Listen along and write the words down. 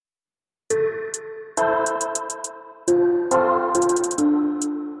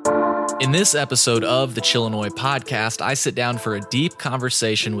In this episode of the Chillinois podcast, I sit down for a deep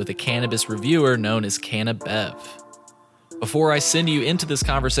conversation with a cannabis reviewer known as CannaBev. Before I send you into this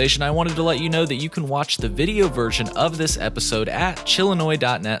conversation, I wanted to let you know that you can watch the video version of this episode at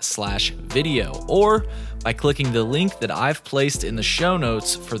chillinois.net/video or by clicking the link that I've placed in the show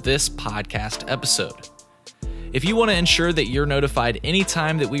notes for this podcast episode. If you want to ensure that you're notified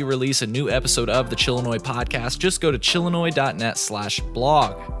anytime that we release a new episode of the Chillinois podcast, just go to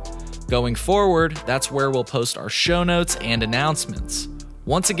chillinois.net/blog. Going forward, that's where we'll post our show notes and announcements.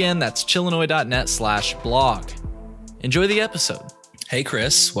 Once again, that's chillinois.net/blog. Enjoy the episode. Hey,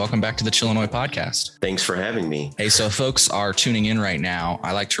 Chris, welcome back to the Chillinois podcast. Thanks for having me. Hey, so folks are tuning in right now.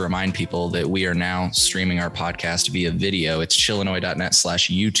 I like to remind people that we are now streaming our podcast via video. It's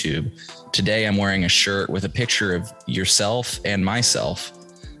chillinois.net/YouTube. Today, I'm wearing a shirt with a picture of yourself and myself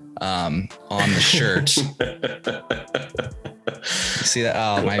on the shirt. See that?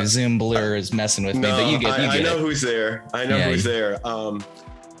 Oh, my Zoom blur is messing with me, but you get I know it. Who's there. I know who's there.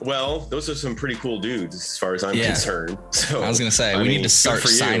 Well, those are some pretty cool dudes as far as I'm concerned. So I was going to say, we need to start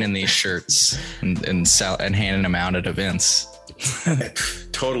signing these shirts and handing them out at events.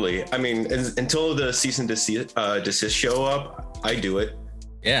 Totally. I mean, until the cease and desist show up, I do it.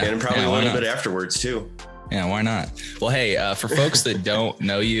 Yeah. And probably a little bit afterwards too. Yeah, why not? Well, hey, for folks that don't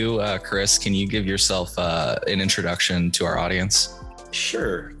know you, Chris, can you give yourself an introduction to our audience?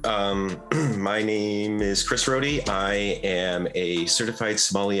 Sure. My name is Chris Rohde. I am a certified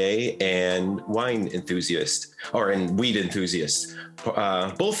sommelier and wine enthusiast, and weed enthusiast,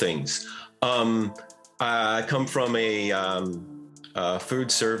 both things. I come from a food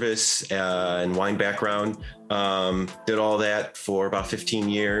service and wine background. Did all that for about 15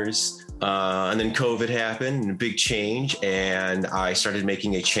 years. And then COVID happened, and a big change, and I started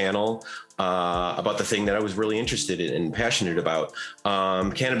making a channel about the thing that I was really interested in and passionate about.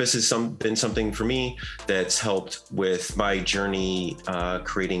 Cannabis has been something for me that's helped with my journey,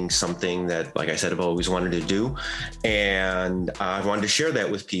 creating something that, like I said, I've always wanted to do. And I wanted to share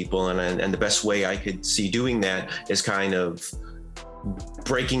that with people. And the best way I could see doing that is kind of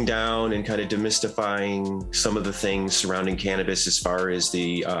breaking down and kind of demystifying some of the things surrounding cannabis as far as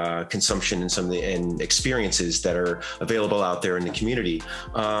the consumption and some of the experiences that are available out there in the community.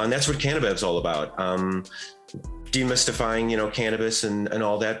 And that's what CannaBev's all about. Demystifying, cannabis and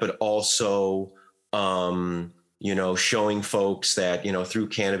all that, but also, showing folks that, through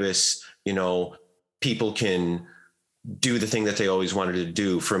cannabis, people can do the thing that they always wanted to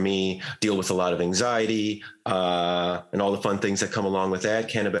do. For me, deal with a lot of anxiety and all the fun things that come along with that.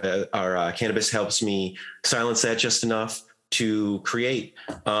 Cannabis helps me silence that just enough to create.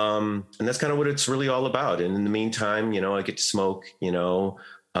 And that's kind of what it's really all about. And in the meantime, I get to smoke,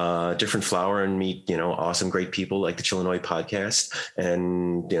 different flower and meet, awesome, great people like the Chillinois podcast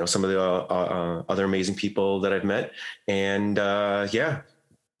and, some of the other amazing people that I've met. And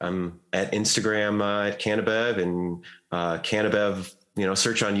I'm at Instagram at CannaBev and CannaBev,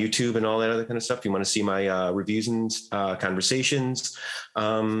 search on YouTube and all that other kind of stuff. If you want to see my reviews and conversations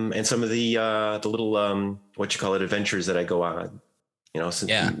and some of the little, adventures that I go on,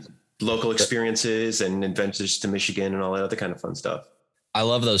 local experiences and adventures to Michigan and all that other kind of fun stuff. I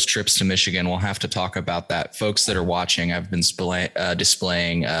love those trips to Michigan. We'll have to talk about that. Folks that are watching, I've been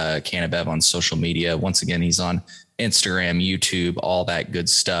displaying CannaBev on social media. Once again, he's on Instagram, YouTube, all that good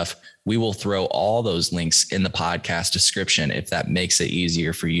stuff. We will throw all those links in the podcast description if that makes it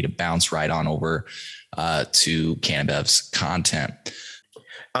easier for you to bounce right on over to CannaBev's content.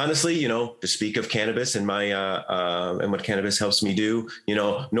 Honestly, to speak of cannabis and my and what cannabis helps me do,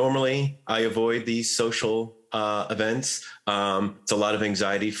 normally I avoid these social events. It's a lot of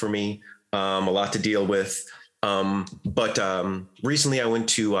anxiety for me, a lot to deal with. But recently I went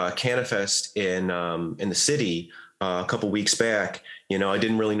to CannaFest in the city a couple weeks back. I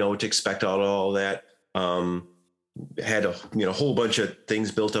didn't really know what to expect out of all that. Had a whole bunch of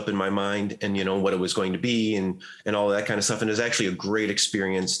things built up in my mind and what it was going to be and all that kind of stuff. And it was actually a great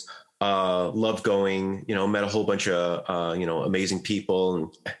experience. Loved going, met a whole bunch of amazing people, and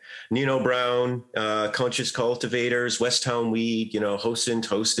Nino Brown, Conscious Cultivators, Westtown Weed, hosted and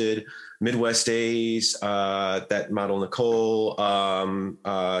toasted, Midwest Days, that model Nicole,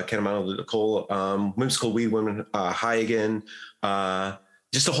 Model Nicole, Whimsical Weed Women, Huygen,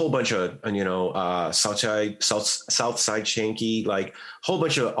 just a whole bunch of, Southside Shanky, like a whole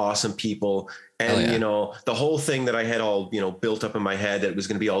bunch of awesome people. And, the whole thing that I had all, built up in my head that it was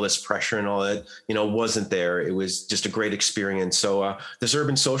going to be all this pressure and all that, wasn't there. It was just a great experience. So this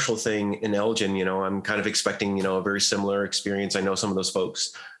urban social thing in Elgin, I'm kind of expecting, a very similar experience. I know some of those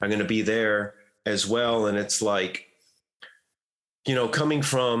folks are going to be there as well. And it's like, coming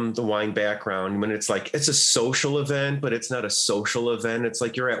from the wine background, when it's like, it's a social event, but it's not a social event. It's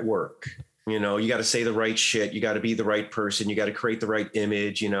like you're at work, you got to say the right shit. You got to be the right person. You got to create the right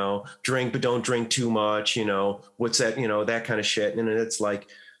image, drink, but don't drink too much, what's that, that kind of shit. And it's like,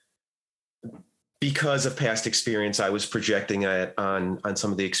 because of past experience, I was projecting it on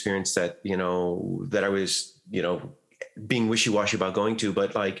some of the experience that, that I was, being wishy-washy about going to,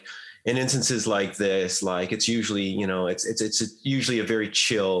 but like, in instances like this, like it's usually, it's usually a very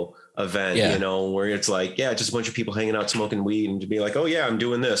chill event, where it's like, yeah, just a bunch of people hanging out, smoking weed, and to be like, oh yeah, I'm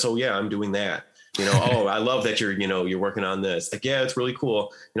doing this. Oh yeah, I'm doing that. Oh, I love that you're working on this. Like, yeah, it's really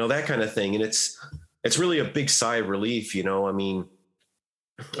cool. That kind of thing. And it's really a big sigh of relief. I mean,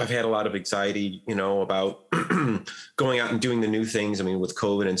 I've had a lot of anxiety, about going out and doing the new things. I mean, with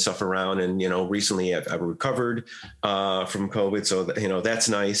COVID and stuff around, and, recently I've recovered from COVID. So, that's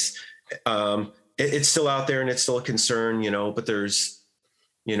nice. It's still out there and it's still a concern, but there's,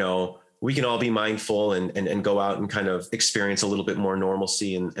 we can all be mindful and go out and kind of experience a little bit more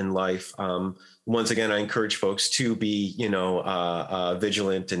normalcy in life. Once again, I encourage folks to be,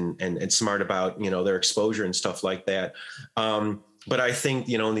 vigilant and smart about, their exposure and stuff like that. But I think,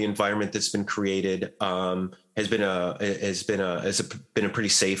 the environment that's been created has been a pretty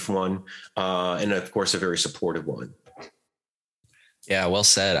safe one, and of course a very supportive one. Yeah, well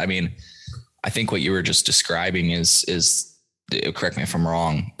said. I mean, I think what you were just describing is correct me if I'm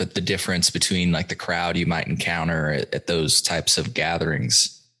wrong, but the difference between like the crowd you might encounter at those types of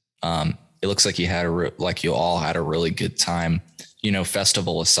gatherings. It looks like you all had a really good time.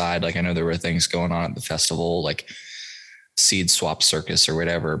 Festival aside, like I know there were things going on at the festival, like seed swap circus or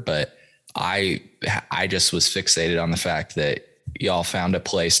whatever, but I just was fixated on the fact that y'all found a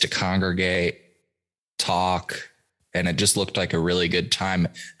place to congregate, talk, and it just looked like a really good time.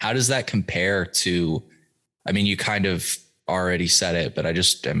 How does that compare to, I mean, you kind of already said it, but I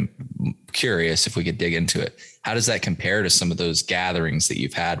just am curious if we could dig into it. How does that compare to some of those gatherings that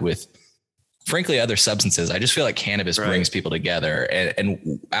you've had with, frankly, other substances? I just feel like cannabis brings people together,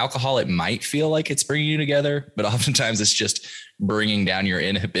 and alcohol, it might feel like it's bringing you together, but oftentimes it's just bringing down your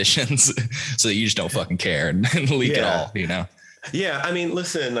inhibitions so that you just don't fucking care and leak it all, Yeah. I mean,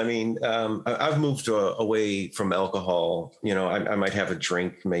 listen, I've moved away from alcohol. I might have a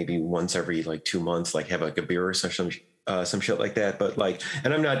drink maybe once every like 2 months, like have like a beer or some shit like that. But like,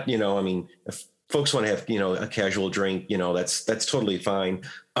 and I'm not, if folks want to have, a casual drink, that's totally fine.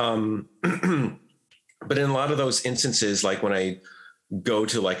 But in a lot of those instances, like when I go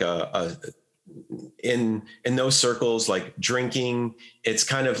to like in those circles, like drinking, it's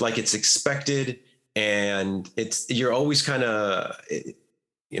kind of like it's expected. And you're always kind of,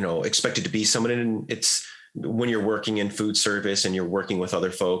 expected to be someone. And it's when you're working in food service and you're working with other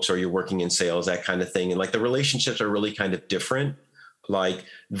folks, or you're working in sales, that kind of thing. And like the relationships are really kind of different. Like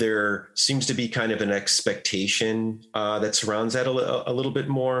there seems to be kind of an expectation that surrounds that a little bit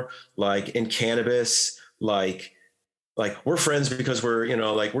more. Like in cannabis, like we're friends because we're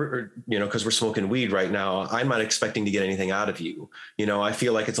because we're smoking weed right now. I'm not expecting to get anything out of you. I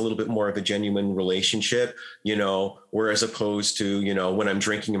feel like it's a little bit more of a genuine relationship, whereas opposed to, when I'm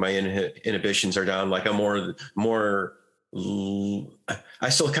drinking and my inhibitions are down, like I'm more, I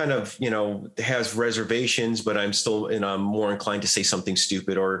still kind of, has reservations, but I'm still, I'm more inclined to say something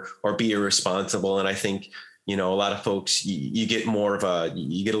stupid or be irresponsible. And I think, a lot of folks, you get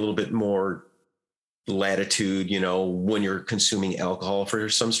a little bit more latitude, when you're consuming alcohol for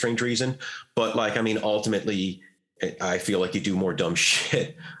some strange reason. But like, ultimately I feel like you do more dumb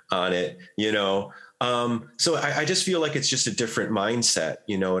shit on it, so I just feel like it's just a different mindset.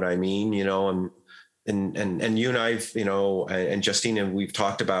 You know what I mean? And you and I've, and Justina, we've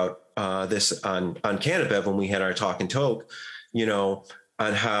talked about this on CannaBev when we had our talk and toke,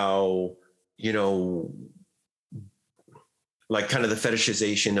 on how, like kind of the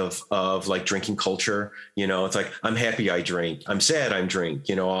fetishization of like drinking culture, it's like, I'm happy I drink, I'm sad I'm drink,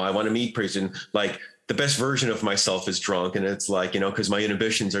 I want to meet person, like the best version of myself is drunk. And it's like, cause my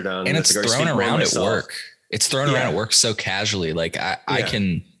inhibitions are down. And it's thrown around at work. It's thrown around at work so casually. Like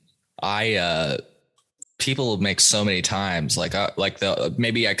people make so many times,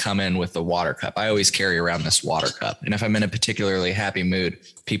 maybe I come in with the water cup. I always carry around this water cup. And if I'm in a particularly happy mood,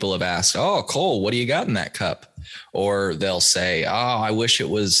 people have asked, "Oh, Cole, what do you got in that cup?" Or they'll say, "Oh, I wish it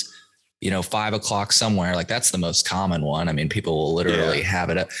was, 5 o'clock somewhere." Like that's the most common one. I mean, people will literally have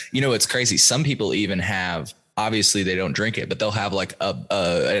it. It's crazy. Some people even have, obviously they don't drink it, but they'll have like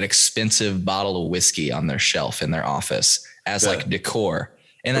an expensive bottle of whiskey on their shelf in their office as like decor.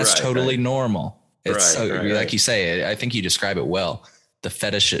 And that's totally normal. It's like you say, I think you describe it well, the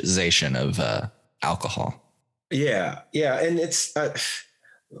fetishization of alcohol. Yeah. Yeah. And it's,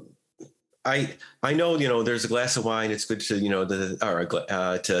 I know, there's a glass of wine. It's good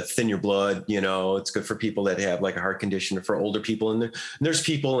to, to thin your blood. It's good for people that have like a heart condition, for older people. And there's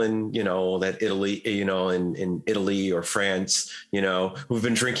people in, that Italy, in Italy or France, who've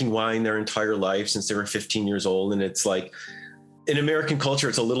been drinking wine their entire life since they were 15 years old. And it's like, in American culture,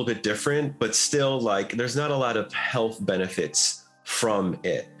 it's a little bit different, but still, like, there's not a lot of health benefits from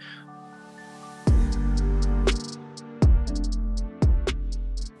it.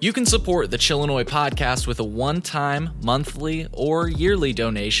 You can support the Chillinois podcast with a one-time, monthly, or yearly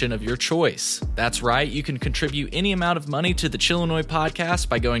donation of your choice. That's right, you can contribute any amount of money to the Chillinois podcast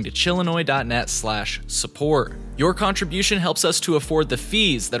by going to chillinois.net/support. Your contribution helps us to afford the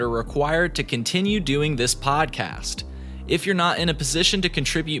fees that are required to continue doing this podcast. If you're not in a position to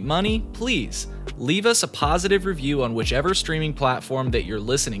contribute money, please leave us a positive review on whichever streaming platform that you're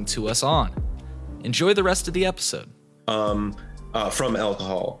listening to us on. Enjoy the rest of the episode. From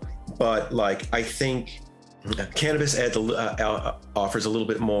alcohol, but like I think cannabis offers a little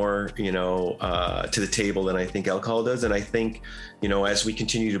bit more, to the table than I think alcohol does. And I think, as we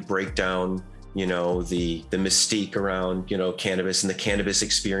continue to break down, the mystique around, cannabis and the cannabis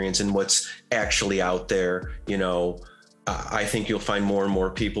experience and what's actually out there, I think you'll find more and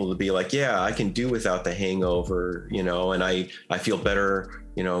more people to be like, yeah, I can do without the hangover, and I feel better,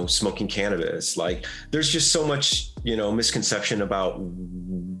 smoking cannabis. Like there's just so much, misconception about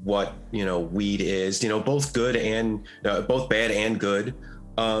what, weed is, both good and both bad and good.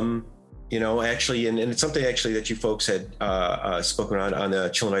 Actually, and it's something actually that you folks had spoken on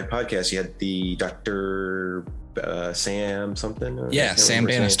the Chillinois podcast. You had the Dr. Sam something. Yeah, Sam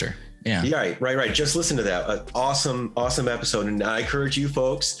Bannister. Yeah. Right. Just listen to that. Awesome episode. And I encourage you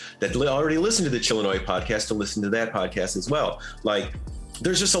folks that already listen to the Chillinois podcast to listen to that podcast as well. Like,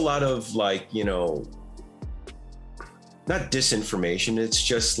 there's just a lot of like, not disinformation. It's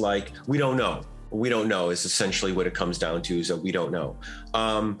just like, we don't know. We don't know is essentially what it comes down to, is that we don't know.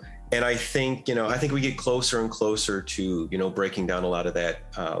 And I think, we get closer and closer to, breaking down a lot of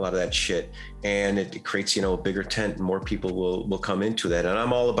that shit. And it creates, a bigger tent, and more people will come into that. And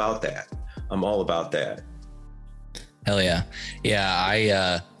I'm all about that. Hell yeah.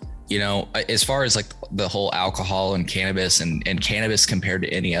 Yeah. As far as like the whole alcohol and cannabis and cannabis compared to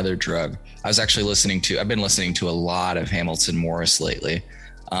any other drug, I've been listening to a lot of Hamilton Morris lately.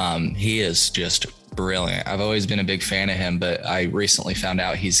 He is just brilliant. I've always been a big fan of him, but I recently found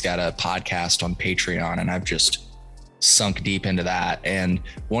out he's got a podcast on Patreon, and I've just sunk deep into that. And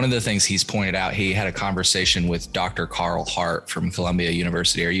one of the things he's pointed out, he had a conversation with Dr. Carl Hart from Columbia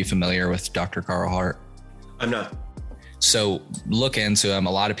University. Are you familiar with Dr. Carl Hart? I'm not. So look into him.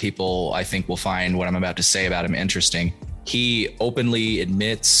 A lot of people, I think, will find what I'm about to say about him interesting. He openly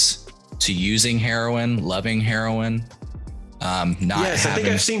admits to using heroin, loving heroin. I think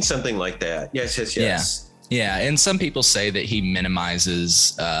I've seen something like that. Yes. Yeah. And some people say that he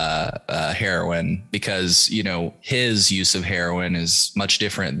minimizes heroin because, his use of heroin is much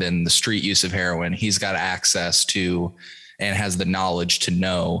different than the street use of heroin. He's got access to and has the knowledge to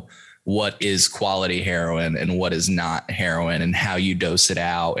know what is quality heroin and what is not heroin and how you dose it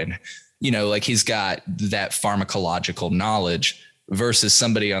out. And, he's got that pharmacological knowledge versus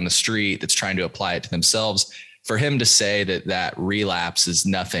somebody on the street that's trying to apply it to themselves. For him to say that relapse is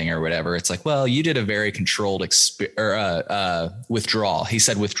nothing or whatever, it's like, well, you did a very controlled withdrawal. He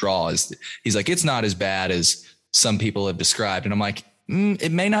said withdrawal he's like, it's not as bad as some people have described. And I'm like,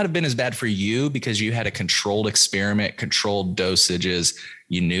 it may not have been as bad for you because you had a controlled experiment, controlled dosages.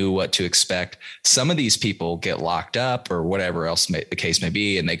 You knew what to expect. Some of these people get locked up or whatever else the case may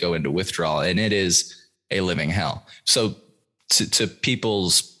be, and they go into withdrawal, and it is a living hell. So to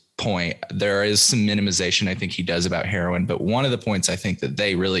people's point, there is some minimization I think he does about heroin, but one of the points I think that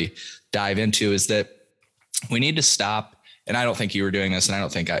they really dive into is that we need to stop, and I don't think you were doing this, and I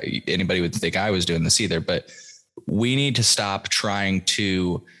don't think anybody would think I was doing this either, but we need to stop trying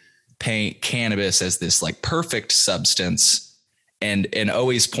to paint cannabis as this like perfect substance and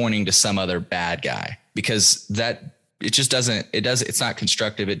always pointing to some other bad guy, because it's not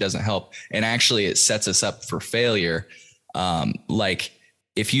constructive. It doesn't help. And actually it sets us up for failure. Like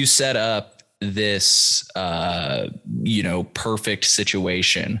if you set up this, perfect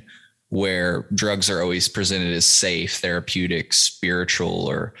situation where drugs are always presented as safe, therapeutic, spiritual,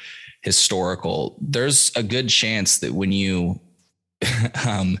 or historical, there's a good chance that when you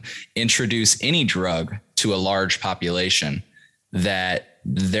introduce any drug to a large population, that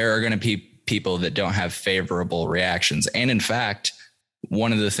there are going to be people that don't have favorable reactions. And in fact,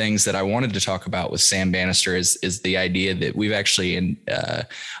 one of the things that I wanted to talk about with Sam Bannister is the idea that we've actually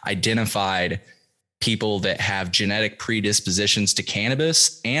identified people that have genetic predispositions to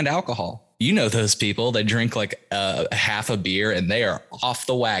cannabis and alcohol. You know, those people that drink like half a beer and they are off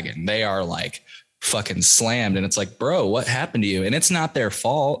the wagon. They are like fucking slammed. And it's like, bro, what happened to you? And it's not their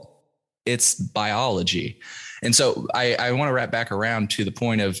fault. It's biology. And so I want to wrap back around to the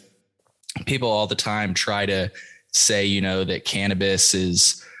point of people all the time try to say, you know, that cannabis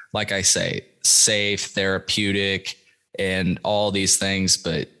is, like I say, safe, therapeutic, and all these things.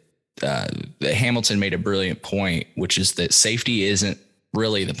 But Hamilton made a brilliant point, which is that safety isn't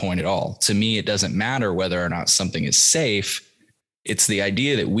really the point at all. To me, it doesn't matter whether or not something is safe. It's the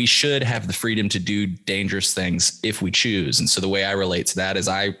idea that we should have the freedom to do dangerous things if we choose. And so the way I relate to that is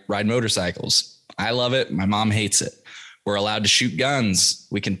I ride motorcycles. I love it. My mom hates it. We're allowed to shoot guns.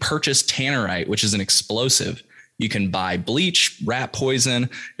 We can purchase tannerite, which is an explosive. You can buy bleach, rat poison.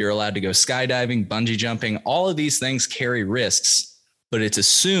 You're allowed to go skydiving, bungee jumping. All of these things carry risks, but it's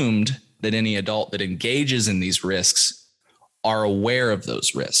assumed that any adult that engages in these risks are aware of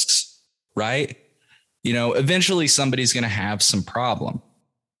those risks, right? You know, eventually somebody's going to have some problem,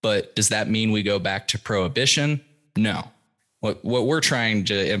 but does that mean we go back to prohibition? No. What we're trying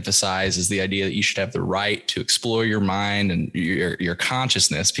to emphasize is the idea that you should have the right to explore your mind and your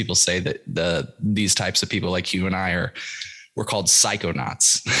consciousness. People say that these types of people like you and I we're called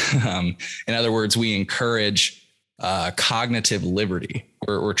psychonauts. In other words, we encourage cognitive liberty.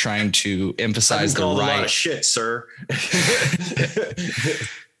 We're trying to emphasize the right. A lot of shit, sir.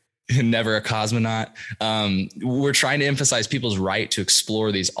 Never a cosmonaut. We're trying to emphasize people's right to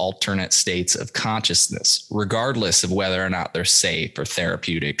explore these alternate states of consciousness, regardless of whether or not they're safe or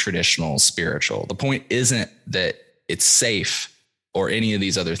therapeutic, traditional, spiritual. The point isn't that it's safe or any of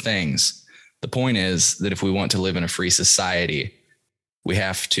these other things. The point is that if we want to live in a free society, we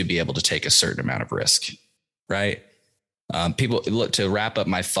have to be able to take a certain amount of risk, right? People look, to wrap up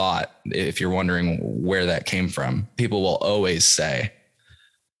my thought, if you're wondering where that came from, people will always say,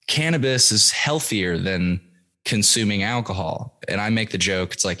 cannabis is healthier than consuming alcohol. And I make the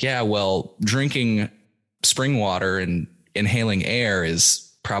joke. It's like, yeah, well, drinking spring water and inhaling air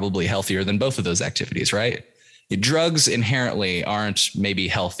is probably healthier than both of those activities, right? Drugs inherently aren't maybe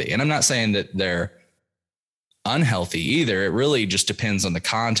healthy. And I'm not saying that they're unhealthy either. It really just depends on the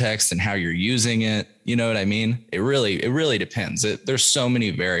context and how you're using it. You know what I mean? It really depends. There's so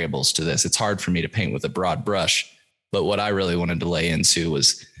many variables to this. It's hard for me to paint with a broad brush. But what I really wanted to lay into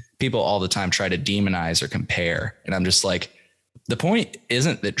was people all the time try to demonize or compare. And I'm just like, the point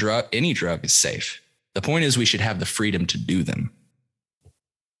isn't that any drug is safe. The point is we should have the freedom to do them.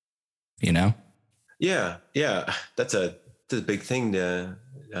 You know? Yeah. That's a big thing to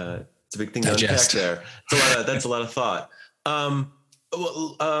unpack there. That's a lot of thought. I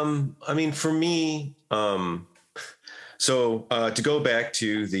mean, for me, so to go back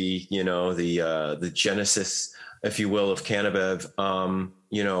to the genesis, if you will, of CannaBev,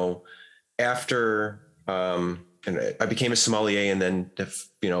 after, and I became a sommelier, and then,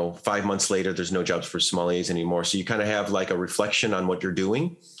 5 months later, there's no jobs for sommeliers anymore. So you kind of have like a reflection on what you're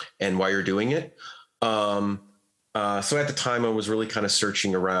doing and why you're doing it. So at the time I was really kind of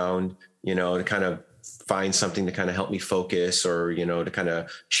searching around, to kind of find something to kind of help me focus or, to kind of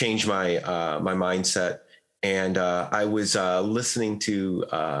change my mindset. And I was listening to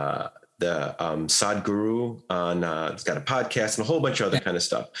the Sadhguru on, he's got a podcast and a whole bunch of other kind of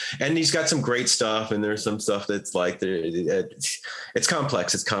stuff. And he's got some great stuff. And there's some stuff that's like, it's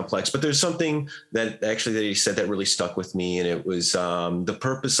complex, but there's something that he said that really stuck with me. And it was the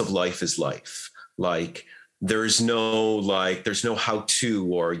purpose of life is life. Like, there's no how to,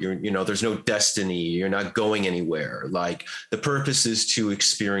 or there's no destiny. You're not going anywhere. Like, the purpose is to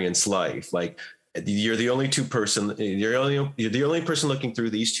experience life. Like, you're the only person looking through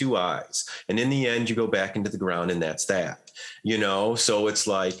these two eyes. And in the end, you go back into the ground, and that's that, so it's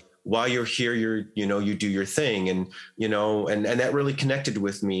like, while you're here, you do your thing. And, and that really connected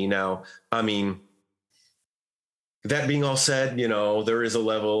with me. Now, I mean, that being all said, there is a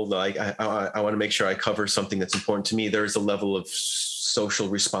level, like, I want to make sure I cover something that's important to me. There is a level of social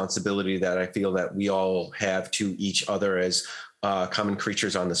responsibility that I feel that we all have to each other as common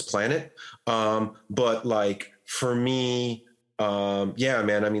creatures on this planet. But like, for me,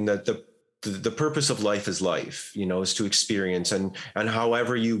 man, I mean, the purpose of life is life, is to experience, and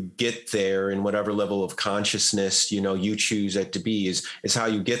however you get there in whatever level of consciousness, you choose it to be is how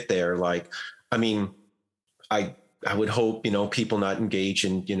you get there. Like, I mean, I would hope, people not engage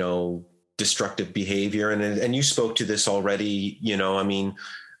in, destructive behavior. And you spoke to this already, I mean,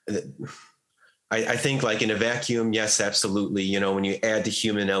 I think, like, in a vacuum, yes, absolutely. When you add the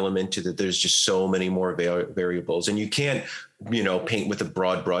human element to that, there's just so many more variables, and you can't paint with a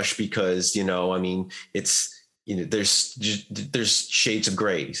broad brush because, I mean, it's, there's shades of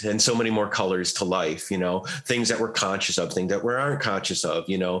grays and so many more colors to life, things that we're conscious of, things that we aren't conscious of,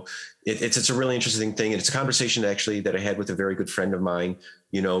 it's a really interesting thing. And it's a conversation actually that I had with a very good friend of mine,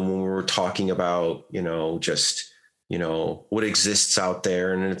 when we were talking about, just, what exists out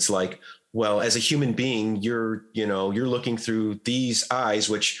there. And it's like, well, as a human being, you're looking through these eyes,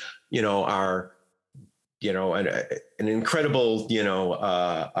 which, are, an incredible,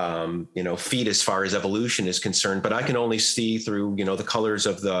 feat as far as evolution is concerned, but I can only see through, the colors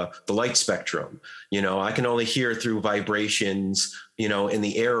of the light spectrum. I can only hear through vibrations, in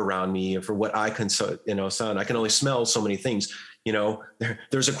the air around me for what I can, sound. I can only smell so many things.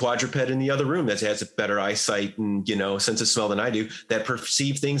 There's a quadruped in the other room that has a better eyesight and, sense of smell than I do, that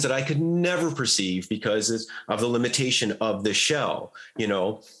perceive things that I could never perceive because of the limitation of the shell.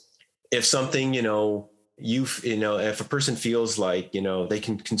 If something, if a person feels like, they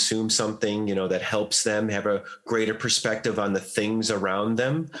can consume something, that helps them have a greater perspective on the things around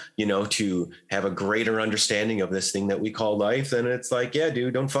them, to have a greater understanding of this thing that we call life, then it's like, yeah,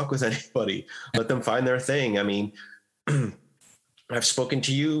 dude, don't fuck with anybody. Let them find their thing. I mean, I've spoken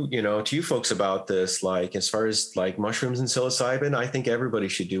to you, to you folks about this, like, as far as like mushrooms and psilocybin, I think everybody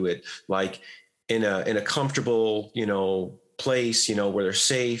should do it like in a comfortable, place, where they're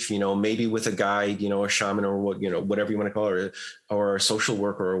safe, maybe with a guide, a shaman or what, whatever you want to call it, or a social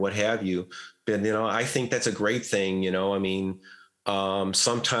worker or what have you. But, I think that's a great thing. I mean,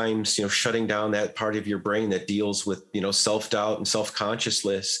 sometimes, shutting down that part of your brain that deals with, self-doubt and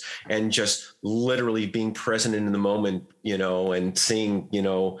self-consciousness and just literally being present in the moment, and seeing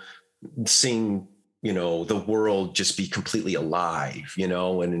the world just be completely alive,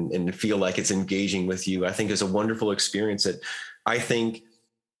 and feel like it's engaging with you, I think is a wonderful experience that I think,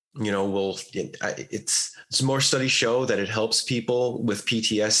 it's more studies show that it helps people with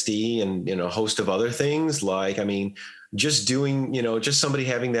PTSD and, a host of other things. Like, I mean, just doing, just somebody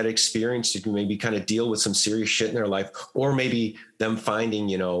having that experience to maybe kind of deal with some serious shit in their life, or maybe them finding,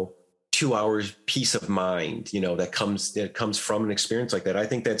 2 hours peace of mind, that comes from an experience like that. I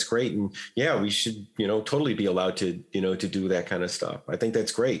think that's great. And yeah, we should, totally be allowed to, to do that kind of stuff. I think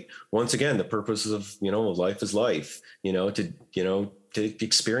that's great. Once again, the purpose of, life is life, to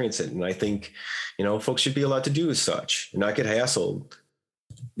experience it. And I think, folks should be allowed to do as such and not get hassled.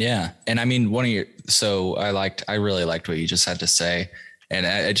 Yeah. And I mean, I really liked what you just had to say. And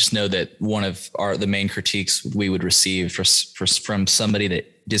I just know that one of the main critiques we would receive from somebody that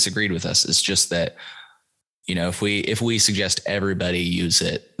disagreed with us is just that, if we suggest everybody use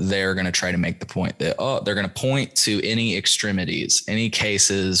it, they're going to try to make the point that, they're going to point to any extremities, any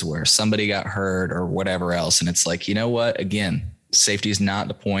cases where somebody got hurt or whatever else. And it's like, you know what, again, safety is not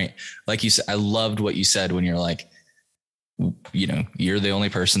the point. Like you said, I loved what you said when you're like, you're the only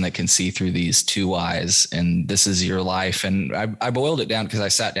person that can see through these two eyes and this is your life. And I boiled it down because I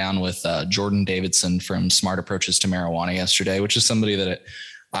sat down with Jordan Davidson from Smart Approaches to Marijuana yesterday, which is somebody that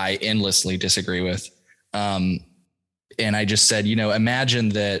I endlessly disagree with. And I just said, imagine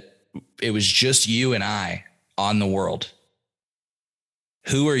that it was just you and I on the world.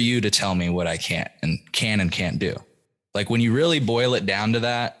 Who are you to tell me what I can and can't do? Like when you really boil it down to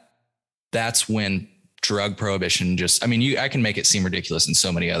that, that's when drug prohibition I can make it seem ridiculous in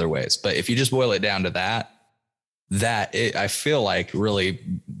so many other ways, but if you just boil it down to that I feel like really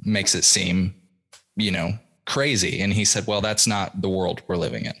makes it seem, crazy. And he said, well, that's not the world we're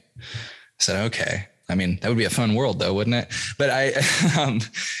living in. I said, okay. I mean, that would be a fun world though, wouldn't it? But it's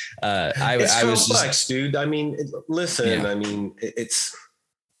complex, was dude. I mean, listen, yeah. I mean, it's,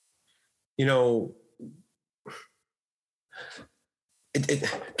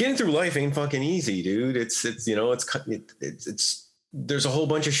 getting through life ain't fucking easy, dude. It's there's a whole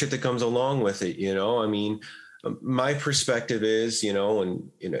bunch of shit that comes along with it. I mean, my perspective is,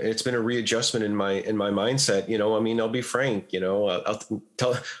 and it's been a readjustment in my mindset. I mean, I'll be frank,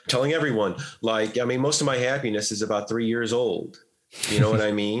 telling everyone, like, I mean, most of my happiness is about 3 years old. You know what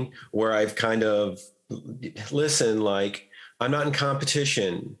I mean? Where I've kind of listen, like, I'm not in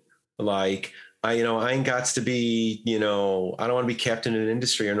competition. Like, I ain't got to be, I don't want to be captain in an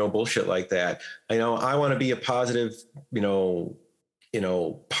industry or no bullshit like that. I want to be a positive,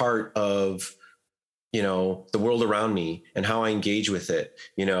 part of, the world around me and how I engage with it.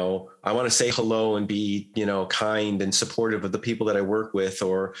 I want to say hello and be, kind and supportive of the people that I work with,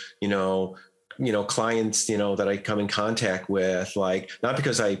 or, clients, that I come in contact with, like, not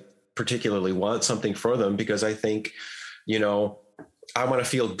because I particularly want something for them, because I think, I want to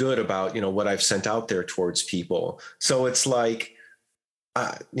feel good about, what I've sent out there towards people. So it's like,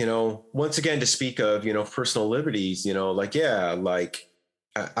 once again, to speak of, personal liberties, I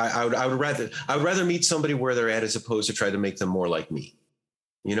would rather meet somebody where they're at as opposed to try to make them more like me.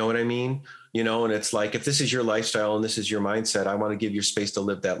 You know what I mean? And it's like, if this is your lifestyle and this is your mindset, I want to give you space to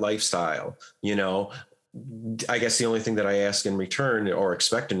live that lifestyle. I guess the only thing that I ask in return or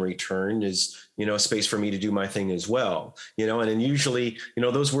expect in return is, a space for me to do my thing as well, and then usually,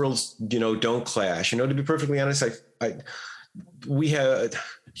 those worlds, don't clash. To be perfectly honest, we have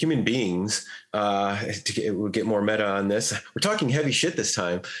human beings, we'll get more meta on this. We're talking heavy shit this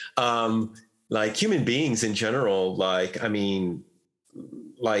time. Like human beings in general, I think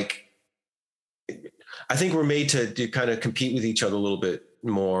we're made to kind of compete with each other a little bit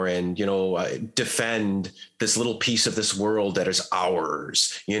more and, defend this little piece of this world that is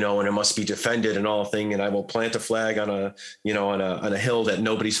ours, and it must be defended and all thing. And I will plant a flag on a hill that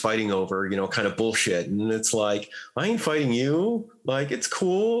nobody's fighting over, kind of bullshit. And it's like, I ain't fighting you. Like, it's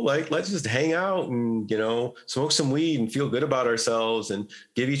cool. Like, let's just hang out and, smoke some weed and feel good about ourselves and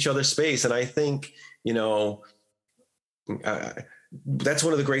give each other space. And I think, that's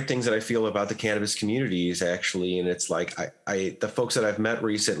one of the great things that I feel about the cannabis community is actually, and it's like, the folks that I've met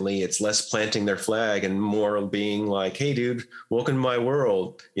recently, it's less planting their flag and more being like, hey dude, welcome to my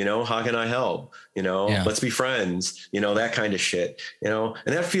world. How can I help? Let's be friends, that kind of shit, and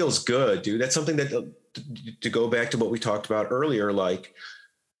that feels good, dude. That's something that, to go back to what we talked about earlier, like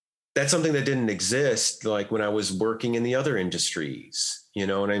that's something that didn't exist, like when I was working in the other industries, you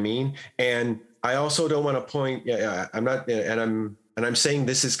know what I mean? And I also don't want to point, I'm saying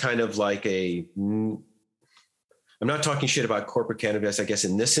this is kind of like I'm not talking shit about corporate cannabis, I guess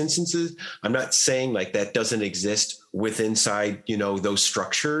in this instances. I'm not saying like that doesn't exist inside, those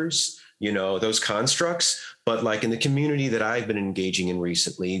structures, those constructs, but like in the community that I've been engaging in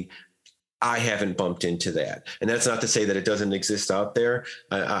recently, I haven't bumped into that. And that's not to say that it doesn't exist out there.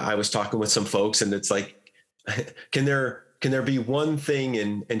 I was talking with some folks and it's like, can there be one thing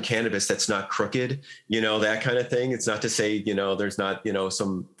in cannabis that's not crooked, that kind of thing? It's not to say, there's not,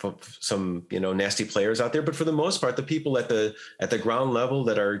 some nasty players out there, but for the most part, the people at the ground level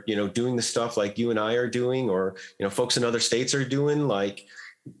that are, doing the stuff like you and I are doing, or, folks in other states are doing, like,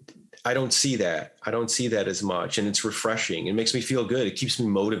 I don't see that. I don't see that as much. And it's refreshing. It makes me feel good. It keeps me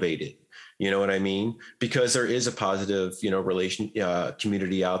motivated. You know what I mean? Because there is a positive,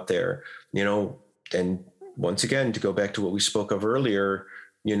 community out there, and once again, to go back to what we spoke of earlier,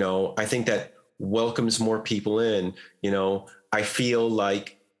 I think that welcomes more people in. I feel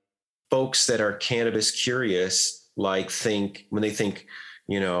like folks that are cannabis curious, like when they think,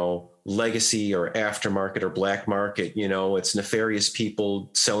 legacy or aftermarket or black market, it's nefarious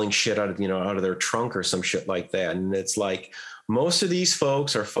people selling shit out of their trunk or some shit like that. And it's like, most of these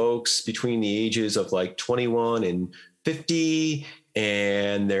folks are folks between the ages of like 21 and 50.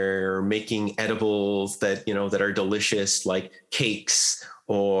 And they're making edibles that, that are delicious, like cakes,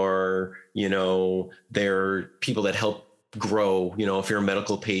 or, they're people that help grow, if you're a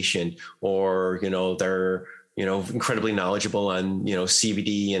medical patient, or, they're, incredibly knowledgeable on,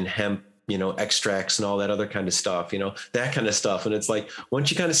 CBD and hemp, extracts and all that other kind of stuff, that kind of stuff. And it's like,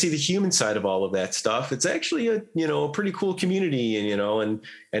 once you kind of see the human side of all of that stuff, it's actually a pretty cool community, and,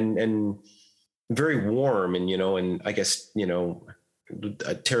 and very warm and, and I guess,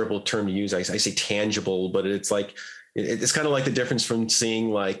 a terrible term to use. I say tangible, but it's like, it's kind of like the difference from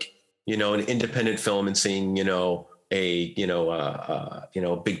seeing like, an independent film and seeing, a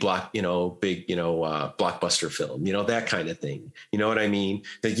blockbuster film, that kind of thing. You know what I mean?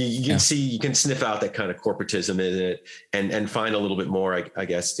 That you can see, you can sniff out that kind of corporatism in it and find a little bit more, I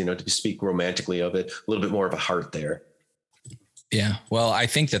guess, to speak romantically of it, a little bit more of a heart there. Yeah. Well, I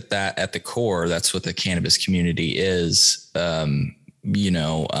think that at the core, that's what the cannabis community is. But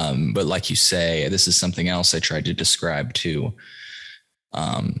like you say, this is something else I tried to describe too.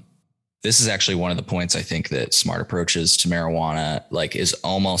 This is actually one of the points I think that Smart Approaches to Marijuana is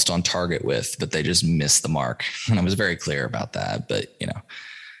almost on target with, but they just missed the mark. And I was very clear about that, but we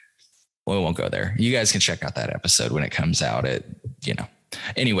won't go there. You guys can check out that episode when it comes out.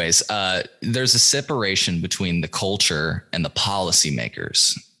 Anyways, there's a separation between the culture and the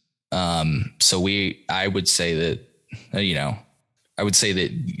policymakers. I would say that,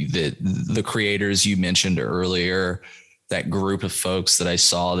 the creators you mentioned earlier, that group of folks that I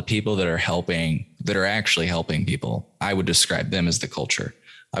saw, the people that are actually helping people, I would describe them as the culture.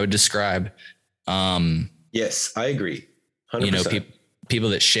 I would describe, yes, I agree. 100%. People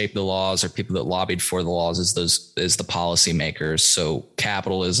that shape the laws or people that lobbied for the laws as the policymakers. So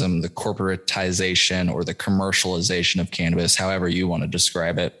capitalism, the corporatization or the commercialization of cannabis, however you want to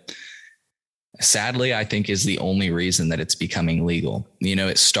describe it, sadly, I think is the only reason that it's becoming legal. You know,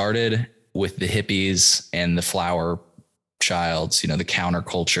 it started with the hippies and the flower childs, you know, the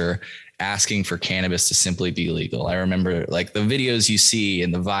counterculture asking for cannabis to simply be legal. I remember like the videos you see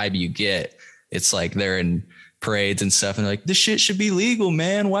and the vibe you get, it's like they're in parades and stuff and they're like, this shit should be legal,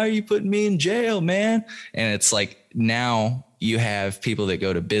 man. Why are you putting me in jail, man? And it's like now you have people that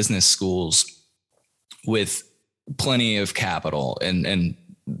go to business schools with plenty of capital and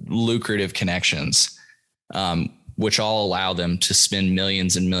lucrative connections, which all allow them to spend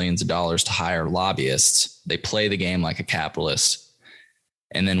millions and millions of dollars to hire lobbyists. They play the game like a capitalist.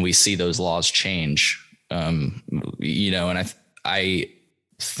 And then we see those laws change, you know, and I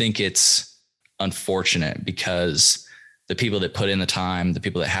think it's unfortunate because the people that put in the time, the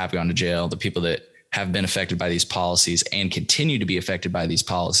people that have gone to jail, the people that have been affected by these policies and continue to be affected by these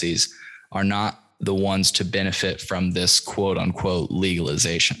policies are not the ones to benefit from this quote unquote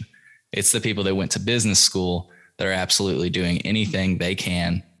legalization. It's the people that went to business school that are absolutely doing anything they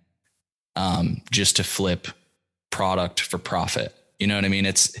can just to flip product for profit. You know what I mean?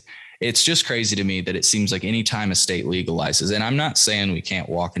 It's just crazy to me that it seems like any time a state legalizes, and I'm not saying we can't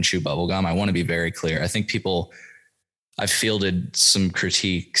walk and chew bubblegum. I want to be very clear. I think I've fielded some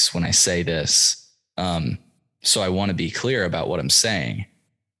critiques when I say this. So I want to be clear about what I'm saying.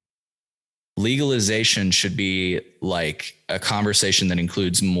 Legalization should be like a conversation that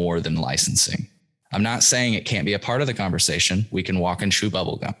includes more than licensing. I'm not saying it can't be a part of the conversation. We can walk and chew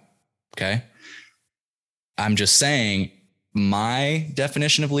bubblegum. Okay. I'm just saying my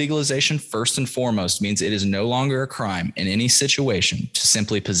definition of legalization, first and foremost, means it is no longer a crime in any situation to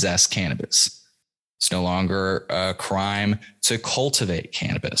simply possess cannabis. It's no longer a crime to cultivate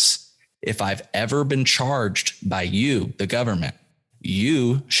cannabis. If I've ever been charged by you, the government,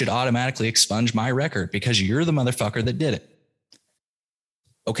 you should automatically expunge my record because you're the motherfucker that did it.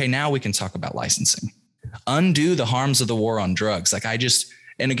 Okay, now we can talk about licensing. Undo the harms of the war on drugs. Like I just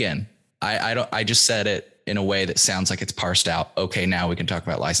said it in a way that sounds like it's parsed out. Okay, now we can talk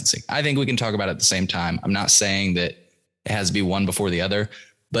about licensing. I think we can talk about it at the same time. I'm not saying that it has to be one before the other,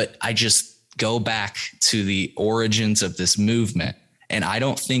 but I just go back to the origins of this movement. And I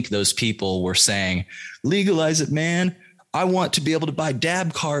don't think those people were saying, legalize it, man. I want to be able to buy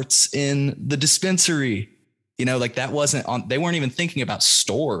dab carts in the dispensary. You know, like that wasn't on, they weren't even thinking about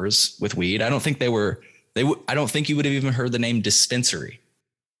stores with weed. I don't think I don't think you would have even heard the name dispensary.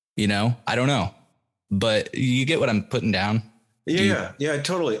 You know, I don't know, but you get what I'm putting down. Yeah,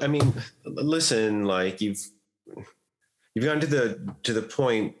 totally. I mean, listen, like you've gotten to the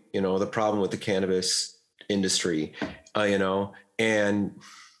point, you know, the problem with the cannabis industry, you know, and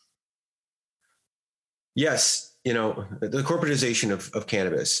yes, you know, the corporatization of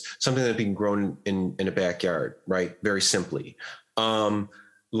cannabis, something that can grown in a backyard, right? Very simply.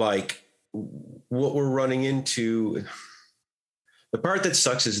 Like what we're running into, the part that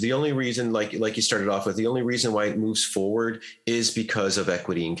sucks is the only reason, like you started off with, the only reason why it moves forward is because of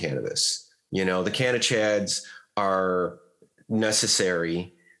equity in cannabis. You know, the canna chads are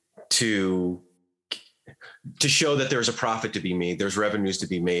necessary to show that there's a profit to be made, there's revenues to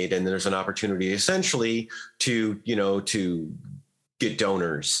be made, and there's an opportunity essentially to, you know, to get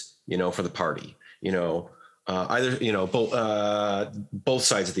donors, you know, for the party, you know, either, you know, both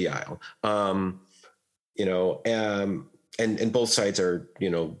sides of the aisle, you know, and both sides are,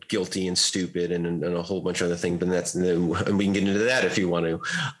 you know, guilty and stupid and a whole bunch of other things, and we can get into that if you want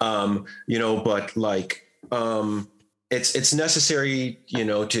to, you know, but like, it's necessary, you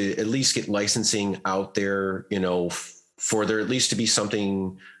know, to at least get licensing out there, you know, for there at least to be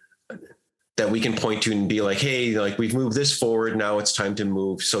something that we can point to and be like, hey, like we've moved this forward. Now it's time to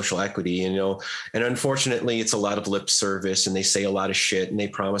move social equity, you know, and unfortunately it's a lot of lip service and they say a lot of shit and they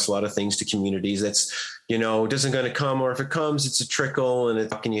promise a lot of things to communities that's, you know, doesn't going to come, or if it comes, it's a trickle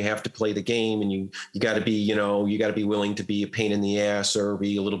and you have to play the game, and you got to be, you know, you got to be willing to be a pain in the ass or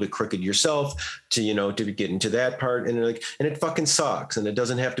be a little bit crooked yourself to, you know, to get into that part. And like, and it fucking sucks. And it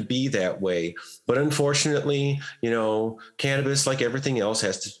doesn't have to be that way. But unfortunately, you know, cannabis, like everything else,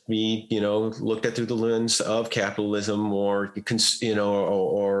 has to be, you know, looked at through the lens of capitalism, or, you know,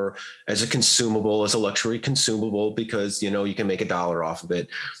 or as a consumable, as a luxury consumable, because, you know, you can make $1 off of it,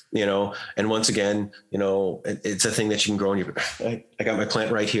 you know. And once again, you know, it's a thing that you can grow in your, I got my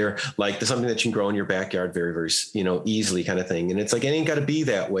plant right here, like there's something that you can grow in your backyard very, very, you know, easily kind of thing. And it's like, it ain't got to be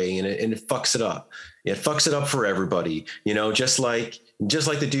that way. And it fucks it up. It fucks it up for everybody, you know, just like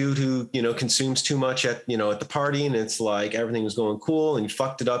the dude who, you know, consumes too much at the party, and it's like everything was going cool and you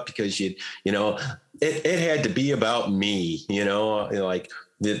fucked it up because you know, it had to be about me, you know, like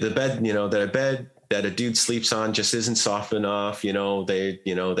the bed, you know, that a bed that a dude sleeps on just isn't soft enough.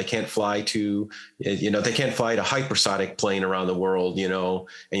 They can't fly to a hypersonic plane around the world,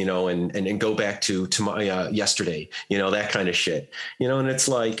 and go back to my yesterday, that kind of shit, and it's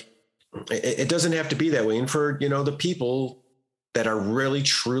like, it doesn't have to be that way. And for, the people that are really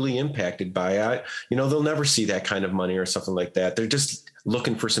truly impacted by it, they'll never see that kind of money or something like that. They're just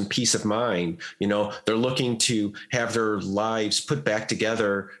looking for some peace of mind. They're looking to have their lives put back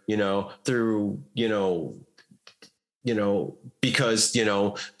together, through, because,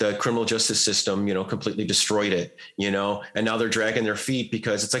 the criminal justice system, completely destroyed it, and now they're dragging their feet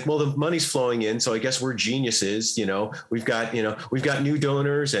because it's like, well, the money's flowing in. So I guess we're geniuses. We've got new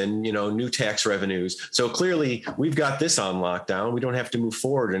donors and, new tax revenues. So clearly we've got this on lockdown. We don't have to move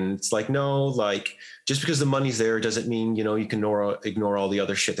forward. And it's like, no, like, just because the money's there doesn't mean, you can ignore all the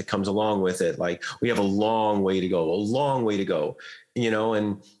other shit that comes along with it. Like, we have a long way to go,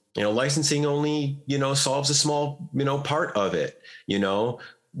 and, licensing only, solves a small, part of it. It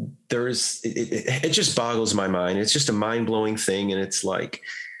just boggles my mind. It's just a mind blowing thing. And it's like,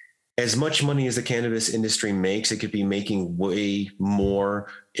 as much money as the cannabis industry makes, it could be making way more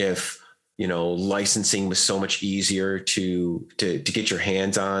if, licensing was so much easier to get your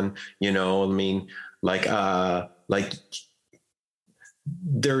hands on,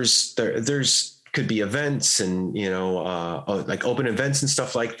 there's could be events and, like open events and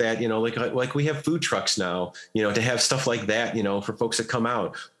stuff like that, like we have food trucks now, to have stuff like that, for folks that come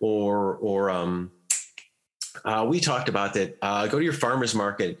out or we talked about that. Go to your farmer's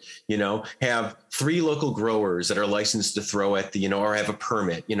market, have 3 local growers that are licensed to throw at the, or have a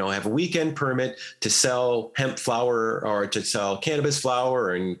permit, have a weekend permit to sell hemp flower or to sell cannabis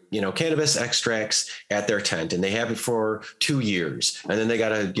flower and, cannabis extracts at their tent. And they have it for 2 years. And then they got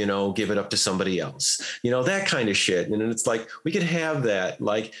to, give it up to somebody else, that kind of shit. And it's like, we could have that,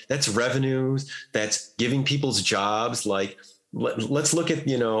 like, that's revenues, that's giving people's jobs. Like, let's look at,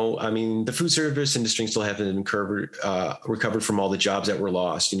 the food service industry still haven't recovered from all the jobs that were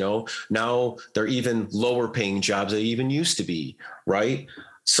lost. Now they're even lower paying jobs than they even used to be. Right.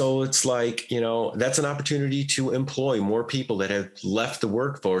 So it's like, that's an opportunity to employ more people that have left the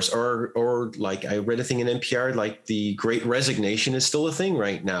workforce or like I read a thing in NPR, like the Great Resignation is still a thing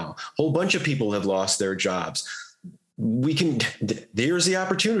right now. A whole bunch of people have lost their jobs. There's the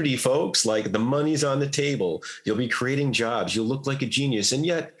opportunity, folks. Like, the money's on the table. You'll be creating jobs. You'll look like a genius. And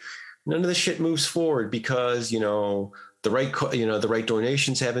yet none of the shit moves forward because, the right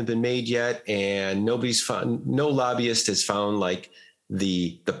donations haven't been made yet. And no lobbyist has found like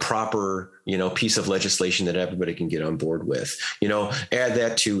the proper, piece of legislation that everybody can get on board with, add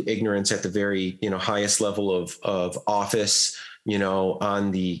that to ignorance at the very, highest level of office,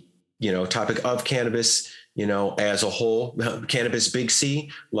 on the, topic of cannabis, as a whole, cannabis, big C,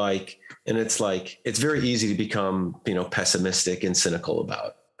 like, and it's like, it's very easy to become, pessimistic and cynical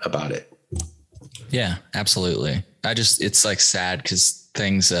about it. Yeah, absolutely. It's like sad because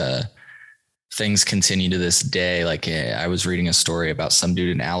things continue to this day. Like, I was reading a story about some dude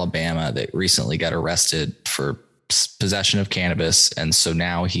in Alabama that recently got arrested for possession of cannabis. And so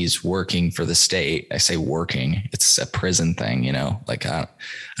now he's working for the state. I say working, it's a prison thing, like, I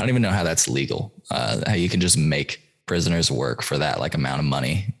don't even know how that's legal. How you can just make prisoners work for that like amount of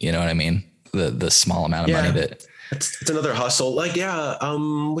money. You know what I mean? The small amount of money that it's another hustle. Like,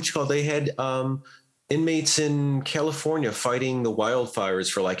 they had, inmates in California fighting the wildfires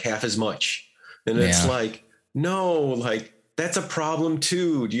for like half as much. And it's like, no, like, that's a problem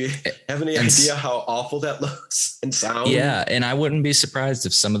too. Do you have any idea how awful that looks and sounds? Yeah. And I wouldn't be surprised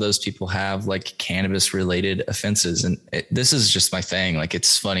if some of those people have like cannabis related offenses. And this is just my thing. Like,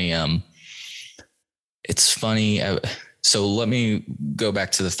 it's funny. So let me go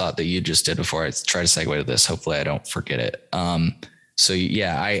back to the thought that you just did before I try to segue to this. Hopefully I don't forget it. So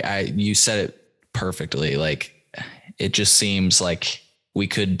yeah, you said it perfectly. Like, it just seems like we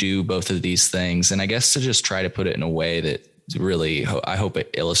could do both of these things. And I guess to just try to put it in a way that really, I hope it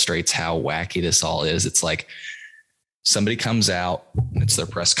illustrates how wacky this all is. It's like somebody comes out, it's their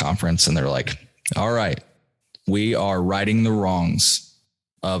press conference, and they're like, all right, we are righting the wrongs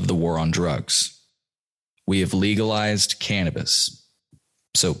of the war on drugs. We have legalized cannabis.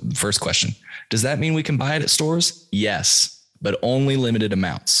 So first question, does that mean we can buy it at stores? Yes, but only limited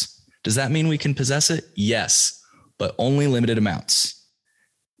amounts. Does that mean we can possess it? Yes, but only limited amounts.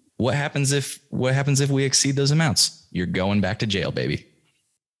 What happens if we exceed those amounts? You're going back to jail, baby.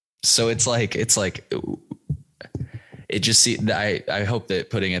 So it's like, it just I hope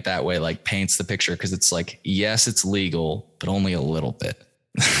that putting it that way, like, paints the picture. Cause it's like, yes, it's legal, but only a little bit,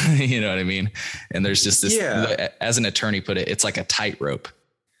 you know what I mean? And there's just this, as an attorney put it, it's like a tightrope.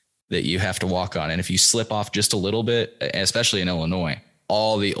 that you have to walk on. And if you slip off just a little bit, especially in Illinois,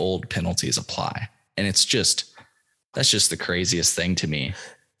 all the old penalties apply. And that's just the craziest thing to me.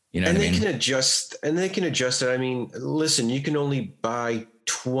 You know and what I mean? They can adjust it. I mean, listen, you can only buy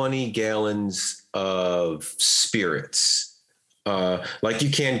 20 gallons of spirits. Like you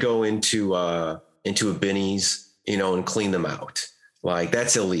can't go into a Binny's, and clean them out. Like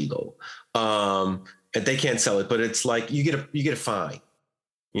that's illegal. And they can't sell it, but it's like you get a fine.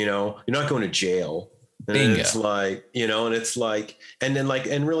 You're not going to jail. And Bingo. it's like, and it's like,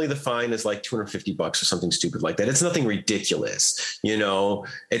 and really the fine is like $250 or something stupid like that. It's nothing ridiculous,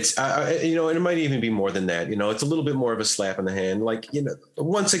 it's, and it might even be more than that, it's a little bit more of a slap in the hand. Like,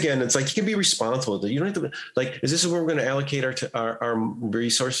 once again, it's like, you can be responsible. You don't have to, like, is this where we're going to allocate our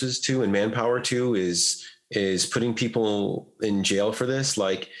resources to and manpower to is putting people in jail for this?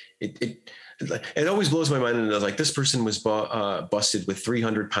 Like it always blows my mind. And like, this person was busted with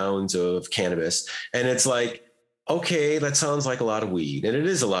 300 pounds of cannabis. And it's like, okay, that sounds like a lot of weed. And it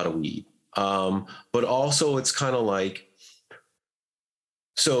is a lot of weed. But also it's kind of like,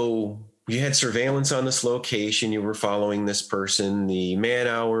 so you had surveillance on this location. You were following this person, the man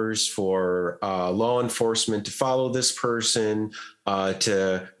hours for law enforcement to follow this person,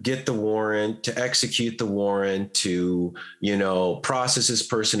 to get the warrant, to execute the warrant, to, process this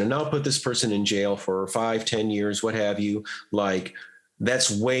person and now put this person in jail for 5-10 years, what have you. Like,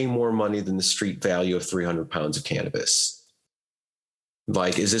 that's way more money than the street value of 300 pounds of cannabis.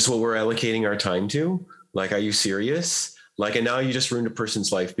 Like, is this what we're allocating our time to? Like, are you serious? Like, and now you just ruined a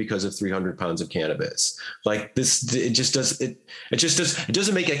person's life because of 300 pounds of cannabis. Like this, it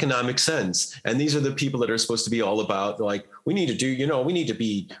doesn't make economic sense. And these are the people that are supposed to be all about, like, we need to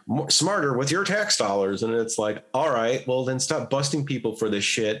be smarter with your tax dollars. And it's like, all right, well then stop busting people for this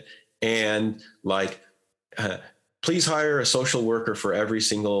shit. And like, please hire a social worker for every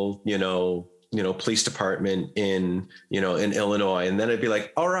single, police department in Illinois. And then I'd be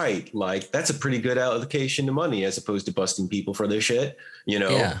like, all right, like that's a pretty good allocation of money as opposed to busting people for this shit,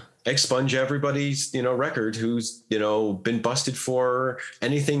 expunge everybody's, record who's, been busted for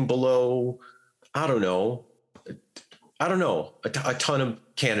anything below, I don't know, a ton of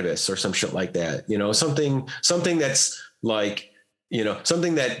cannabis or some shit like that, something that's like,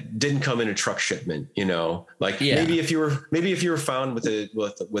 something that didn't come in a truck shipment, maybe if you were found with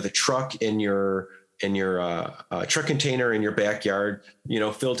a truck in your truck container in your backyard,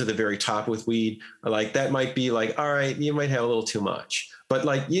 filled to the very top with weed, like that might be like, all right, you might have a little too much, but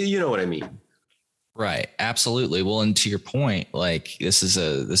like, you know what I mean? Right. Absolutely. Well, and to your point, like this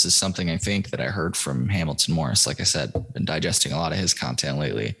is something I think that I heard from Hamilton Morris. Like I said, been digesting a lot of his content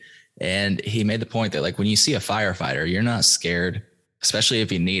lately. And he made the point that like, when you see a firefighter, you're not scared, especially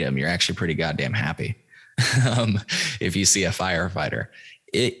if you need them, you're actually pretty goddamn happy. If you see a firefighter,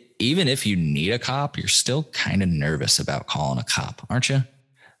 even if you need a cop, you're still kind of nervous about calling a cop, aren't you?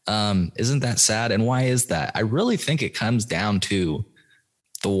 Isn't that sad? And why is that? I really think it comes down to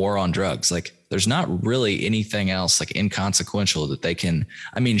the war on drugs. Like there's not really anything else like inconsequential that they can,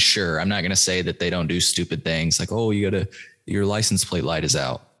 I mean, sure. I'm not going to say that they don't do stupid things like, oh, your license plate light is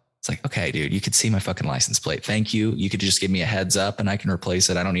out. It's like, okay, dude, you could see my fucking license plate. Thank you. You could just give me a heads up and I can replace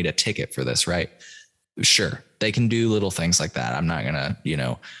it. I don't need a ticket for this, right? Sure. They can do little things like that. I'm not gonna,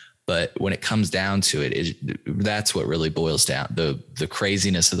 but when it comes down to it, that's what really boils down. The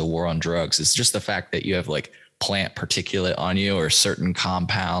craziness of the war on drugs is just the fact that you have like plant particulate on you or certain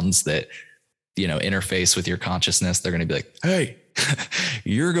compounds that, interface with your consciousness. They're going to be like, hey,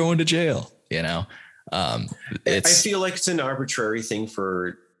 you're going to jail, I feel like it's an arbitrary thing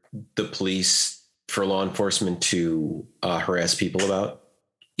for the police, for law enforcement to harass people about.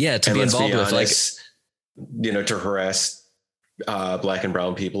 Yeah, to be involved with, like, to harass black and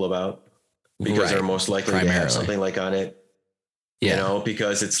brown people about, because they're most likely to have something like on it.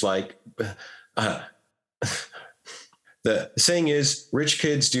 Because it's like the saying is, rich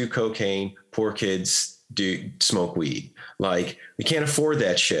kids do cocaine, poor kids do smoke weed. Like we can't afford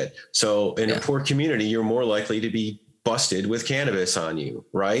that shit. So in a poor community, you're more likely to be busted with cannabis on you,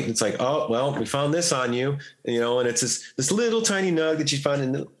 right? It's like, oh, well, we found this on you, and it's this little tiny nug that you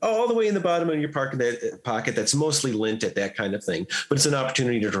found all the way in the bottom of your pocket that's mostly lint at that kind of thing. But it's an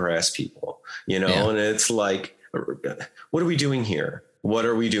opportunity to harass people, and it's like, what are we doing here? What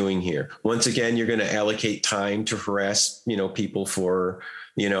are we doing here? Once again, you're going to allocate time to harass, people for,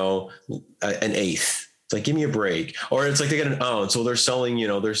 an eighth. It's like, give me a break. Or it's like they get an ounce. So they're selling,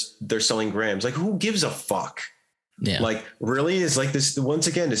 they're selling grams. Like, who gives a fuck? Yeah. Like, really, is like this, once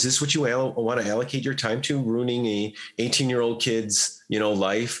again, is this what you want to allocate your time to, ruining a 18-year-old kid's,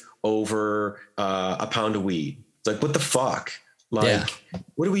 life over a pound of weed? It's like, what the fuck? Like,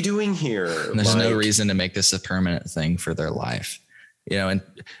 what are we doing here? There's no reason to make this a permanent thing for their life. You know, and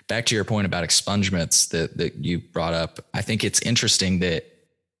back to your point about expungements that you brought up, I think it's interesting that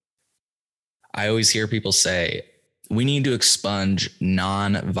I always hear people say, we need to expunge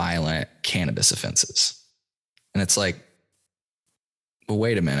non-violent cannabis offenses. And it's like, well,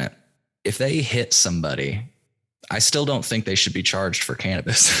 wait a minute. If they hit somebody, I still don't think they should be charged for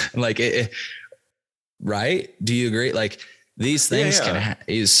cannabis. Like, right? Do you agree? Like, these things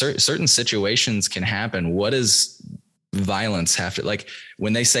certain situations can happen. What does violence have to, like,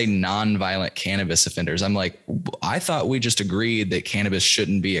 when they say non-violent cannabis offenders, I'm like, I thought we just agreed that cannabis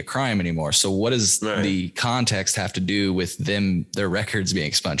shouldn't be a crime anymore. So what does the context have to do with them, their records being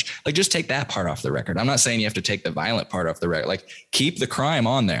expunged? Like, just take that part off the record. I'm not saying you have to take the violent part off the record. Like, keep the crime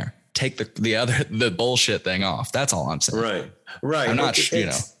on there. Take the bullshit thing off. That's all I'm saying. Right. I'm not,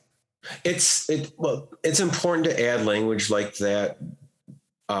 it's important to add language like that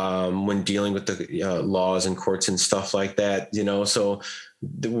when dealing with the laws and courts and stuff like that, you know. So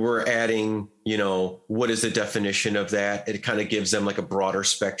we're adding, you know, what is the definition of that? It kind of gives them like a broader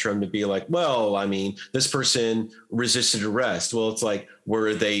spectrum to be like, well, I mean, this person resisted arrest. Well, it's like,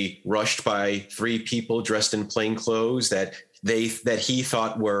 were they rushed by 3 people dressed in plain clothes that he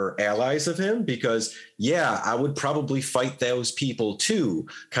thought were allies of him? Because I would probably fight those people too,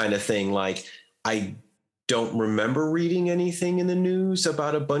 kind of thing. Like, I don't remember reading anything in the news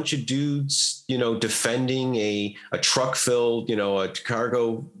about a bunch of dudes, you know, defending a truck filled, you know, a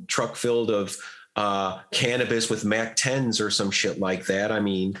cargo truck filled of cannabis with Mac 10s or some shit like that. I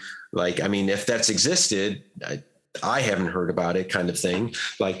mean, if that's existed, I haven't heard about it, kind of thing.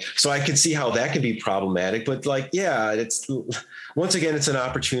 Like, so I can see how that could be problematic, but like, it's, once again, it's an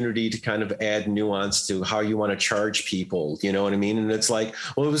opportunity to kind of add nuance to how you want to charge people. You know what I mean? And it's like,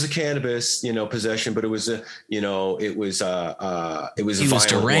 well, it was a cannabis, you know, possession, but it was he was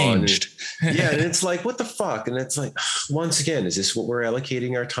deranged. And it's like, what the fuck? And it's like, once again, is this what we're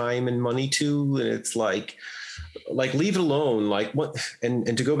allocating our time and money to? And it's like leave it alone. Like, what?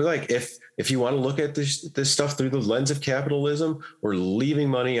 And to go be like, if you want to look at this stuff through the lens of capitalism, we're leaving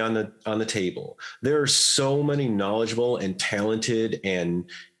money on the table. There are so many knowledgeable and talented and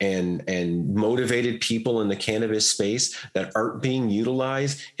motivated people in the cannabis space that aren't being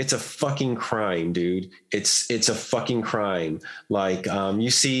utilized. It's a fucking crime, dude. It's a fucking crime. Like, you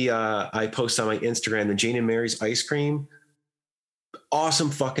see, I post on my Instagram the Jane and Mary's ice cream.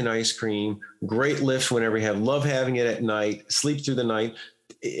 Awesome fucking ice cream. Great lifts whenever you have. Love having it at night. Sleep through the night.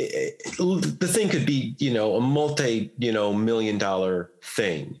 The thing could be, you know, a multi, you know, $1 million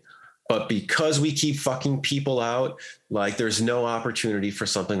thing, but because we keep fucking people out, like, there's no opportunity for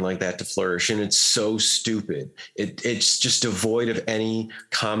something like that to flourish. And it's so stupid. It's just devoid of any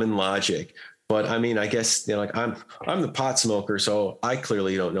common logic. But I mean, I guess, you know, like, I'm the pot smoker, so I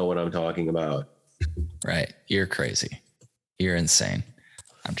clearly don't know what I'm talking about. Right. You're crazy. You're insane.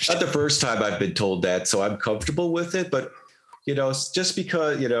 I'm just not the first time I've been told that, so I'm comfortable with it, but you know, just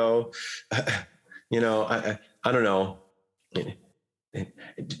because, I don't know.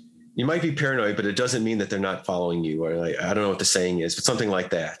 You might be paranoid, but it doesn't mean that they're not following you, or like, I don't know what the saying is, but something like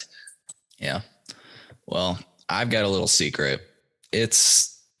that. Yeah. Well, I've got a little secret.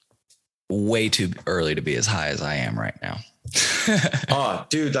 It's way too early to be as high as I am right now. Oh,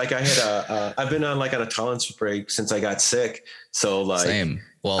 dude, like I've been on a tolerance break since I got sick. So like, same.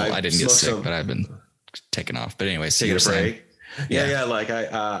 Well, I didn't get sick, but I've been taking off. But anyway, taking a break. Yeah. Like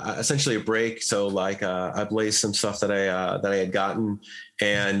I essentially a break. So like, I blazed some stuff that I had gotten.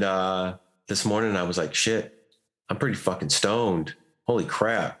 And, this morning I was like, shit, I'm pretty fucking stoned. Holy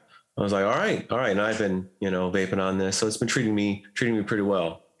crap. I was like, all right. And I've been, vaping on this. So it's been treating me pretty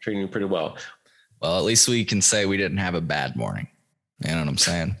well. Well, at least we can say we didn't have a bad morning. You know what I'm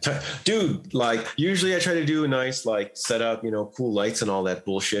saying? Dude, like usually I try to do a nice, like set up, cool lights and all that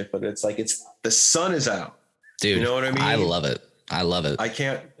bullshit, but it's like, the sun is out. Dude, you know what I mean? I love it. I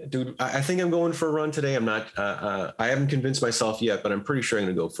can't, dude. I think I'm going for a run today. I'm not, I haven't convinced myself yet, but I'm pretty sure I'm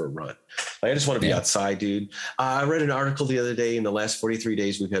going to go for a run. I just want to be outside, dude. I read an article the other day. In the last 43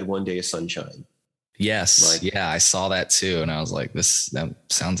 days, we've had 1 day of sunshine. Yes. I saw that too. And I was like, that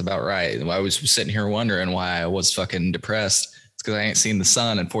sounds about right. I was sitting here wondering why I was fucking depressed. It's because I ain't seen the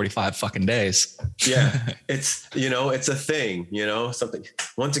sun in 45 fucking days. Yeah. It's, it's a thing, something.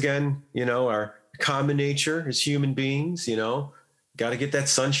 Once again, our common nature as human beings, got to get that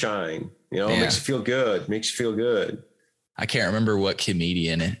sunshine, it makes you feel good. I can't remember what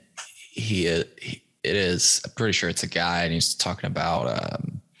comedian it is. I'm pretty sure it's a guy, and he's talking about,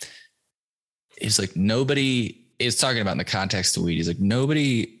 he's like, nobody is talking about in the context of weed. He's like,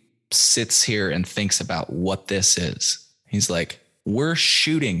 nobody sits here and thinks about what this is. He's like, We're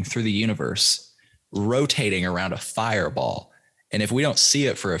shooting through the universe, rotating around a fireball. And if we don't see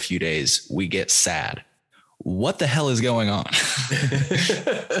it for a few days, we get sad. What the hell is going on?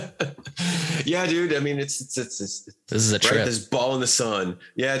 Yeah, dude. I mean, this is a trip. Right? This ball in the sun.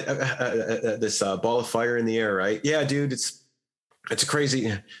 Yeah. This ball of fire in the air. Right. Yeah, dude. It's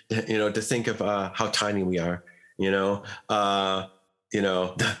crazy, to think of how tiny we are, the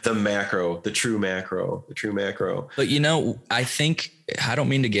true macro. But, I think, I don't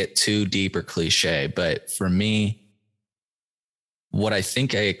mean to get too deep or cliche, but for me, what I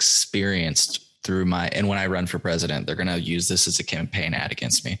think I experienced through and when I run for president, they're going to use this as a campaign ad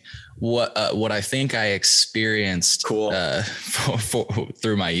against me. What I think I experienced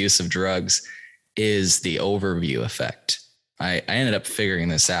through my use of drugs is the overview effect. I ended up figuring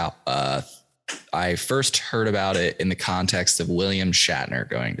this out. I first heard about it in the context of William Shatner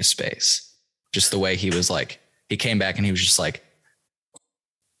going to space. Just the way he was like, he came back and he was just like,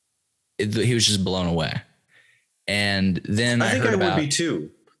 he was just blown away. And then I think I would be too.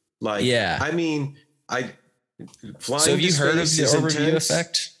 Like, yeah, I mean, flying. So have you heard of the overview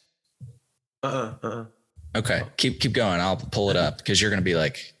effect? Okay, keep going. I'll pull it up because you're going to be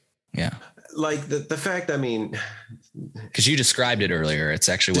like, yeah. Like the fact, I mean, because you described it earlier. It's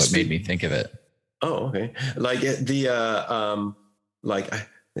actually what made me think of it. Oh, okay. Like despite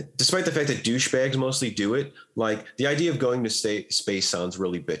the fact that douchebags mostly do it, like the idea of going to space sounds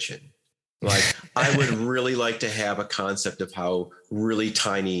really bitchin'. Like I would really like to have a concept of how really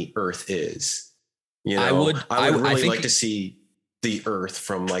tiny Earth is. I would really like to see the Earth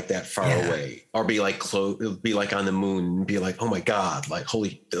from like that far away, or be like be like on the moon and be like, oh my God, like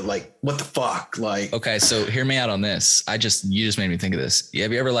holy, like what the fuck? Like, okay. So hear me out on this. You just made me think of this.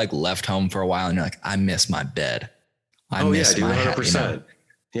 Have you ever like left home for a while and you're like, I miss my bed. I miss my 100%.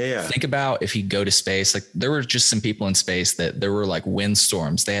 Yeah. Think about if you go to space, like there were just some people in space that there were like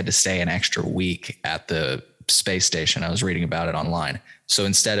windstorms. They had to stay an extra week at the space station. I was reading about it online. So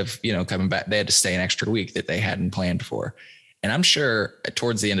instead of, coming back, they had to stay an extra week that they hadn't planned for. And I'm sure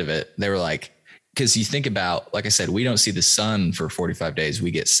towards the end of it, they were like, because you think about, like I said, we don't see the sun for 45 days.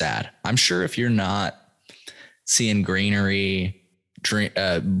 We get sad. I'm sure if you're not seeing greenery,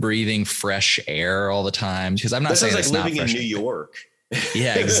 breathing fresh air all the time, because I'm not saying it's like living in New York.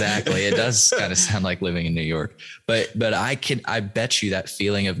 Yeah, exactly. It does kind of sound like living in New York, but I bet you that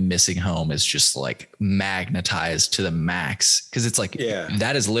feeling of missing home is just like magnetized to the max. Cause it's like,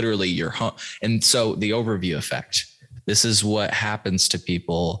 that is literally your home. And so the overview effect, this is what happens to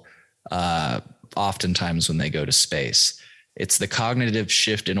people, oftentimes when they go to space. It's the cognitive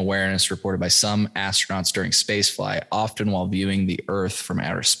shift in awareness reported by some astronauts during spaceflight, often while viewing the Earth from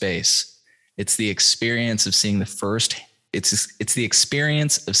outer space. It's the experience of seeing It's the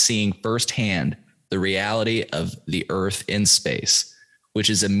experience of seeing firsthand the reality of the Earth in space, which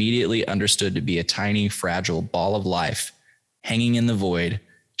is immediately understood to be a tiny, fragile ball of life hanging in the void,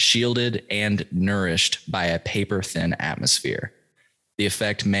 shielded and nourished by a paper-thin atmosphere. The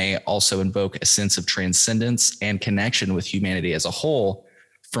effect may also invoke a sense of transcendence and connection with humanity as a whole,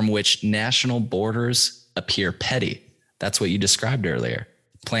 from which national borders appear petty. That's what you described earlier.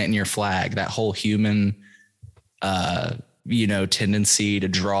 Planting your flag, that whole human tendency to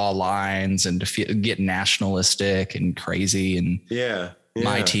draw lines and to get nationalistic and crazy and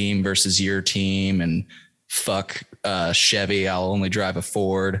my team versus your team and fuck Chevy, I'll only drive a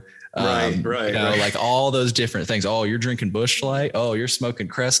Ford. Right. Like all those different things. Oh, you're drinking Busch Light. Oh, you're smoking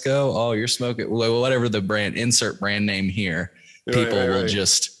Cresco. Oh, you're smoking whatever the brand, insert brand name here. People will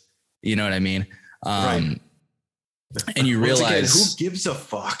just, you know what I mean? And you realize who gives a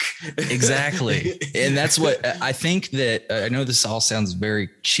fuck? Exactly. And that's what I think that I know this all sounds very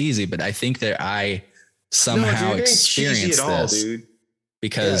cheesy, but I think that I somehow experienced this, dude.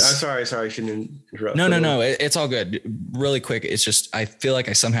 Because I'm sorry. I shouldn't interrupt. No. It's all good. Really quick. It's just, I feel like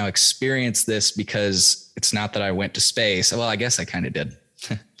I somehow experienced this because it's not that I went to space. Well, I guess I kind of did.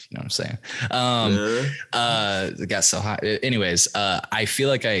 You know what I'm saying? It got so hot. Anyways, I feel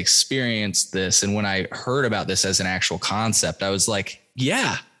like I experienced this. And when I heard about this as an actual concept, I was like,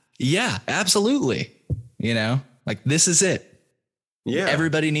 yeah, absolutely. Like this is it. Yeah.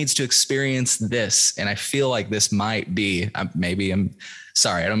 Everybody needs to experience this. And I feel like this might be, maybe I'm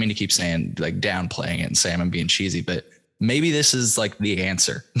sorry. I don't mean to keep saying like downplaying it and saying I'm being cheesy, but maybe this is like the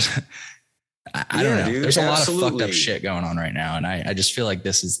answer. I don't know. Dude, there's a lot of fucked up shit going on right now. And I just feel like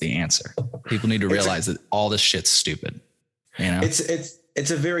this is the answer. People need to realize that all this shit's stupid.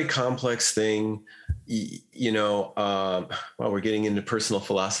 It's a very complex thing. While we're getting into personal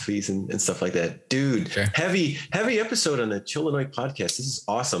philosophies and stuff like that, dude, sure. heavy episode on the Chillinois podcast. This is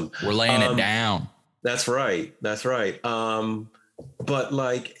awesome. We're laying it down. That's right. but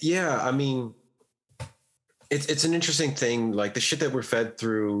like, yeah, I mean, it's an interesting thing, like the shit that we're fed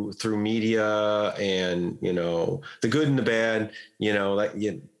through media and, you know, the good and the bad, you know, like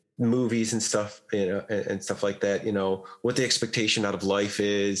movies and stuff, you know, and stuff like that, you know, what the expectation out of life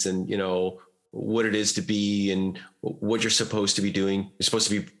is, and, you know, what it is to be and what you're supposed to be doing. You're supposed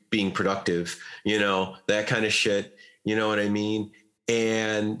to be being productive, you know, that kind of shit, you know what I mean?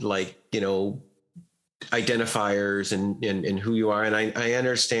 And like, you know, identifiers and who you are. And I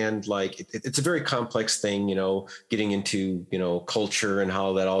understand, like, it's a very complex thing, you know, getting into, you know, culture and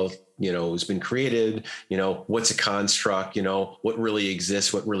how that all, you know, has been created, you know, what's a construct, you know, what really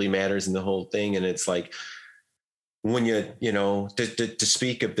exists, what really matters in the whole thing. And it's like, when you know, to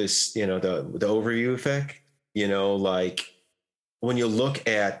speak of this, you know, the overview effect, you know, like when you look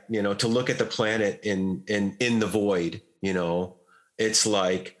at, you know, to look at the planet in the void, you know, it's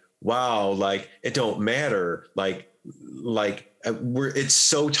like, wow, like it don't matter. Like it's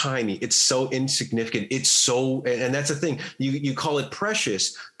so tiny. It's so insignificant. It's so, and that's the thing, you call it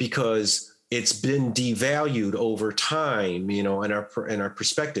precious because it's been devalued over time, you know, in our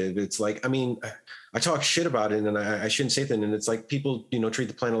perspective. It's like, I mean, I talk shit about it and I shouldn't say that. And it's like people, you know, treat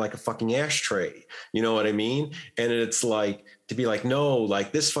the planet like a fucking ashtray. You know what I mean? And it's like, to be like, no,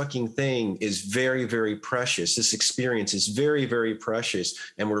 like this fucking thing is very, very precious. This experience is very, very precious.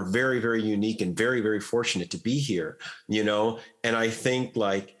 And we're very, very unique and very, very fortunate to be here, you know? And I think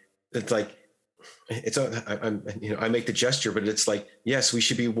like, it's like, I'm, you know, I make the gesture, but it's like, yes, we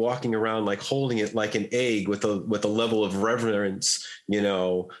should be walking around, like holding it like an egg with a level of reverence, you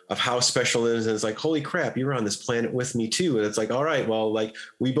know, of how special it is. And it's like, holy crap, you're on this planet with me too. And it's like, all right, well, like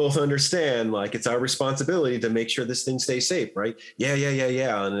we both understand, like it's our responsibility to make sure this thing stays safe. Right.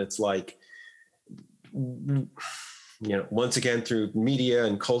 Yeah. And it's like, you know, once again, through media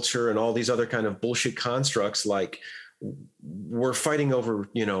and culture and all these other kind of bullshit constructs, like, we're fighting over,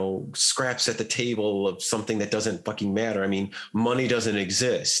 you know, scraps at the table of something that doesn't fucking matter. I mean, money doesn't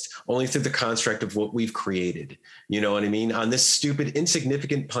exist, only through the construct of what we've created. You know what I mean? On this stupid,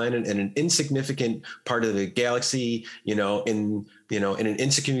 insignificant planet and an insignificant part of the galaxy, you know, in an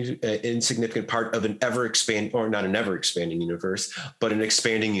insignificant part of an ever expanding, or not an ever expanding universe, but an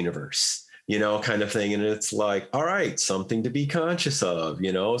expanding universe, you know, kind of thing. And it's like, all right, something to be conscious of,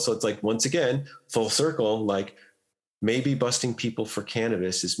 you know? So it's like, once again, full circle, like, maybe busting people for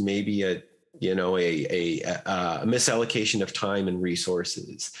cannabis is maybe a misallocation of time and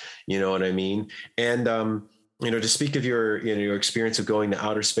resources. You know what I mean? And, you know, to speak of your experience of going to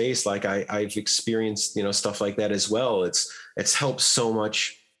outer space, like I've experienced, you know, stuff like that as well. It's helped so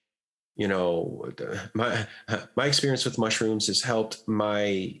much. You know, my experience with mushrooms has helped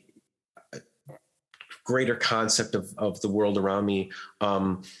my greater concept of the world around me.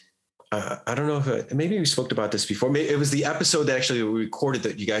 I don't know if maybe we spoke about this before. Maybe it was the episode that actually we recorded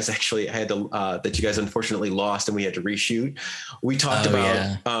that you guys actually had to, that you guys unfortunately lost and we had to reshoot. We talked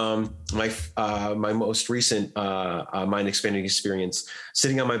about my most recent mind expanding experience,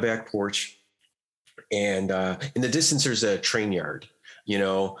 sitting on my back porch, and in the distance there's a train yard. You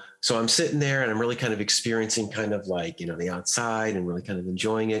know, so I'm sitting there and I'm really kind of experiencing kind of like, you know, the outside and really kind of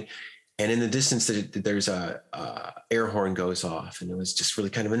enjoying it. And in the distance, there's a air horn goes off, and it was just really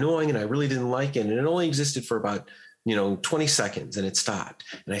kind of annoying, and I really didn't like it. And it only existed for about, you know, 20 seconds, and it stopped.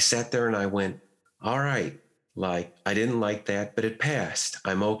 And I sat there and I went, all right, like I didn't like that, but it passed.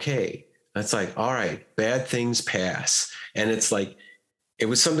 I'm okay. That's like, all right, bad things pass. And it's like, it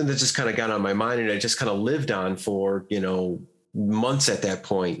was something that just kind of got on my mind, and I just kind of lived on for, you know, months at that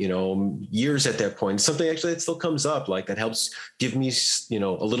point, you know, years at that point. Something actually that still comes up, like that helps give me, you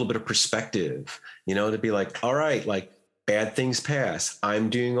know, a little bit of perspective, you know, to be like, all right, like bad things pass. I'm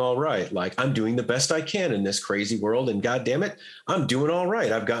doing all right. Like I'm doing the best I can in this crazy world. And God damn it, I'm doing all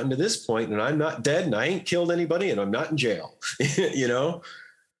right. I've gotten to this point and I'm not dead and I ain't killed anybody and I'm not in jail. You know,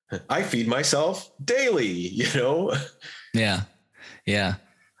 I feed myself daily, you know? Yeah. Yeah.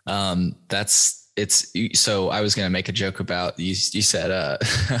 So I was going to make a joke about, you said,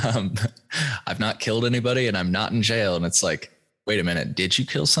 I've not killed anybody and I'm not in jail. And it's like, wait a minute, did you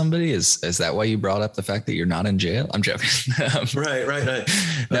kill somebody? Is that why you brought up the fact that you're not in jail? I'm joking. Right.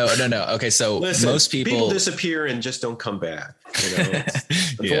 No. Okay. So listen, most people disappear and just don't come back. You know,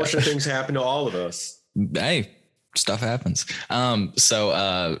 unfortunate things happen to all of us. Hey, stuff happens.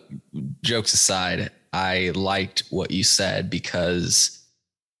 So jokes aside, I liked what you said because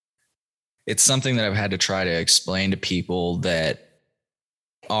it's something that I've had to try to explain to people that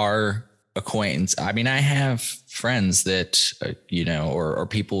are acquaintance. I mean, I have friends that, you know, or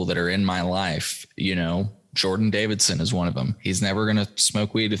people that are in my life, you know, Jordan Davidson is one of them. He's never going to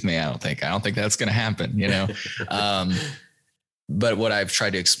smoke weed with me. I don't think that's going to happen, you know? But what I've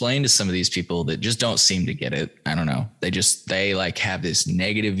tried to explain to some of these people that just don't seem to get it, I don't know. They like have this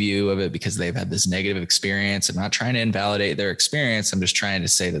negative view of it because they've had this negative experience. I'm not trying to invalidate their experience. I'm just trying to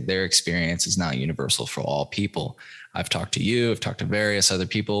say that their experience is not universal for all people. I've talked to you, I've talked to various other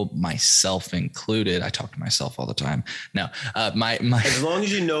people, myself included. I talk to myself all the time. No, my as long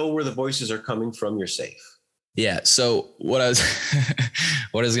as you know where the voices are coming from, you're safe. Yeah. So what I was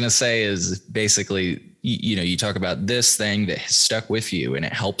going to say is basically, you talk about this thing that has stuck with you and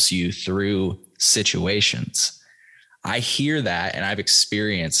it helps you through situations. I hear that and I've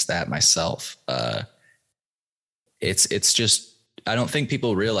experienced that myself. It's just, I don't think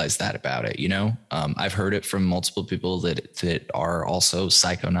people realize that about it. I've heard it from multiple people that are also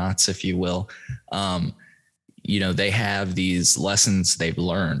psychonauts, if you will. They have these lessons they've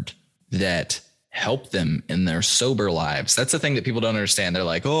learned that help them in their sober lives. That's the thing that people don't understand. They're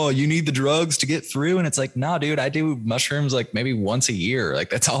like, oh, you need the drugs to get through. And it's like, nah, dude, I do mushrooms like maybe once a year. Like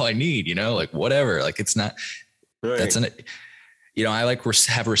that's all I need, like whatever. Like it's not, right. I like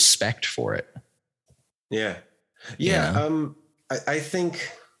have respect for it. Yeah. Yeah. I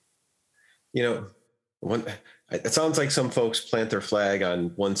think, it sounds like some folks plant their flag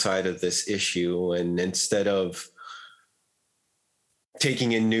on one side of this issue, and instead of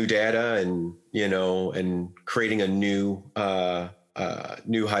taking in new data and creating a new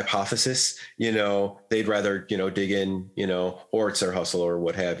hypothesis, they'd rather dig in, or it's their hustle or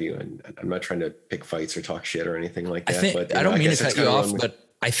what have you. And I'm not trying to pick fights or talk shit or anything like that. But I don't mean to cut you off, but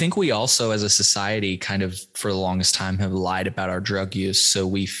I think we also as a society kind of for the longest time have lied about our drug use. So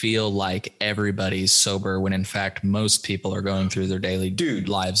we feel like everybody's sober when in fact most people are going through their daily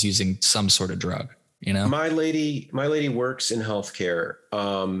lives using some sort of drug. My lady works in healthcare.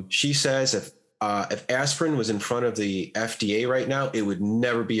 She says if aspirin was in front of the FDA right now, it would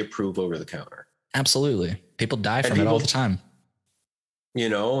never be approved over the counter. Absolutely. People die from it all the time.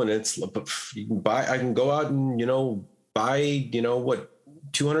 And it's, you can buy, I can go out and, buy,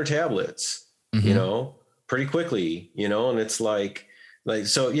 200 tablets, pretty quickly, and it's like,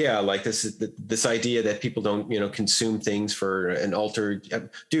 so yeah, like this idea that people don't, consume things for an altered,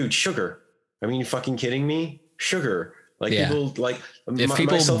 dude, sugar. I mean, you fucking kidding me? Sugar. Like people like if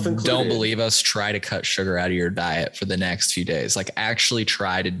people don't believe us, try to cut sugar out of your diet for the next few days. Like actually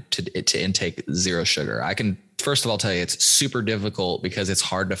try to intake zero sugar. I can first of all tell you it's super difficult because it's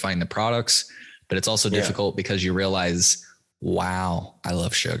hard to find the products, but it's also difficult because you realize, wow, I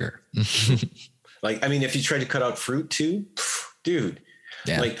love sugar. Like, I mean, if you try to cut out fruit too, dude.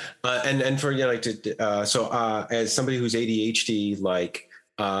 Yeah. Like, and for as somebody who's ADHD, like.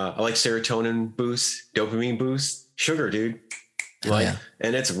 I like serotonin boosts, dopamine boosts, sugar, dude. And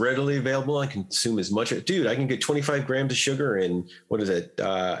it's readily available. I consume as much. Dude, I can get 25 grams of sugar in what is it?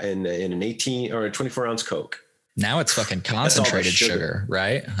 In an 18 or a 24 ounce Coke. Now it's fucking concentrated sugar,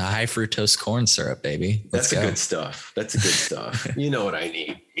 right? A high fructose corn syrup, baby. That's the good stuff. That's the good stuff. You know what I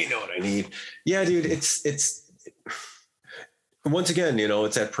need. Yeah, dude. It's once again,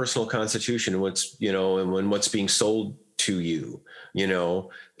 it's that personal constitution. What's and when what's being sold to you.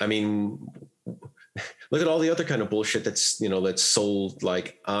 I mean, look at all the other kind of bullshit that's, that's sold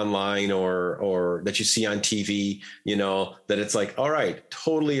like online or that you see on TV, that it's like, all right,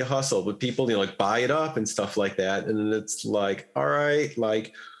 totally a hustle, but people, like buy it up and stuff like that. And then it's like, all right,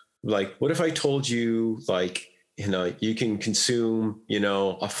 like, what if I told you like, you can consume,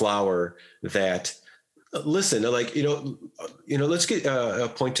 a flower that, listen, like, let's get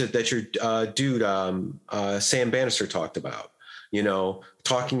a point that your dude, Sam Bannister talked about,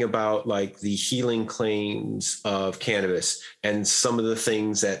 talking about like the healing claims of cannabis and some of the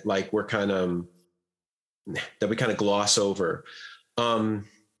things that like we kind of gloss over.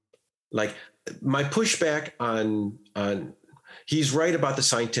 Like my pushback on he's right about the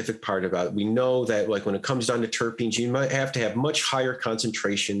scientific part about it. We know that like when it comes down to terpenes, you might have to have much higher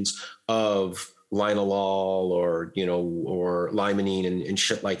concentrations of linalool or limonene and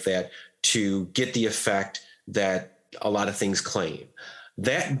shit like that to get the effect that a lot of things claim.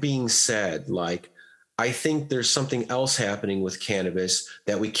 That being said, like, I think there's something else happening with cannabis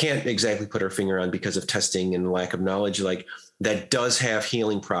that we can't exactly put our finger on because of testing and lack of knowledge, like that does have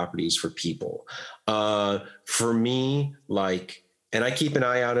healing properties for people. For me, like, and I keep an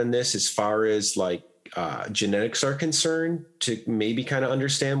eye out on this as far as like genetics are concerned to maybe kind of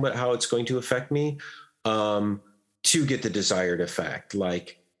understand how it's going to affect me to get the desired effect.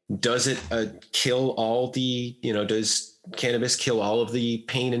 Like, does it kill all the, does cannabis kill all of the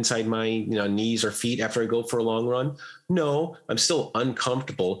pain inside my knees or feet after I go for a long run? No, I'm still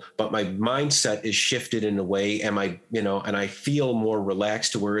uncomfortable, but my mindset is shifted in a way. And I feel more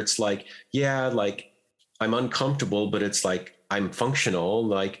relaxed to where it's like, yeah, like I'm uncomfortable, but it's like, I'm functional.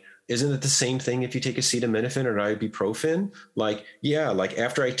 Like, isn't it the same thing if you take acetaminophen or ibuprofen? Like, yeah, like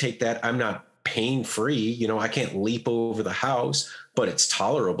after I take that, I'm not pain free. You know, I can't leap over the house, but it's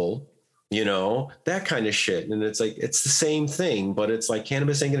tolerable, you know, that kind of shit. And it's like, it's the same thing, but it's like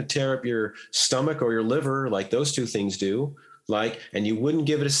cannabis ain't going to tear up your stomach or your liver like those two things do. Like, and you wouldn't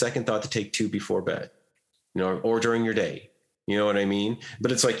give it a second thought to take 2 before bed, you know, or during your day. You know what I mean?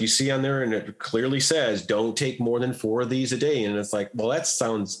 But it's like you see on there and it clearly says, don't take more than 4 of these a day. And it's like, well,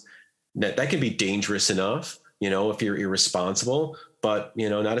 that can be dangerous enough, you know, if you're irresponsible, but, you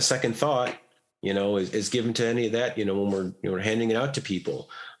know, not a second thought, you know, is given to any of that, you know, when we're handing it out to people.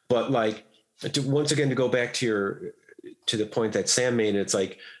 But like, once again, to go back to the point that Sam made, it's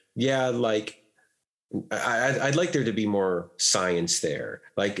like, yeah, like, I'd like there to be more science there.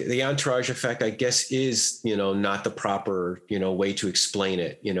 Like the entourage effect, I guess, is, you know, not the proper, you know, way to explain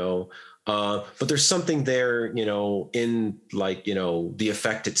it, you know, but there's something there, you know, in like, you know, the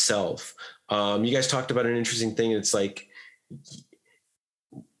effect itself. You guys talked about an interesting thing. It's like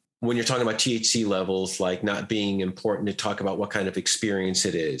when you're talking about THC levels, like not being important to talk about what kind of experience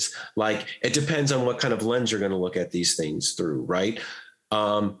it is. Like it depends on what kind of lens you're going to look at these things through, right?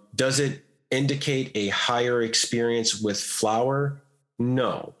 Does it indicate a higher experience with flower?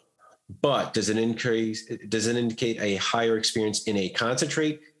 No. But does it indicate a higher experience in a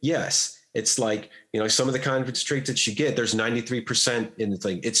concentrate? Yes. It's like, you know, some of the concentrates that you get, there's 93% in the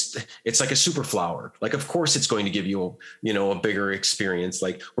thing. It's like a super flower. Like, of course it's going to give you, you know, a bigger experience.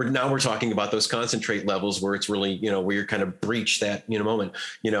 Like we're talking about those concentrate levels where it's really, you know, where you're kind of breach that, you know, moment,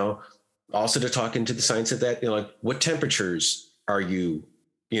 you know, also to talk into the science of that, you know, like what temperatures are you,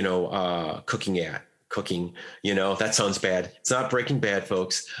 you know, cooking, you know, that sounds bad. It's not Breaking Bad,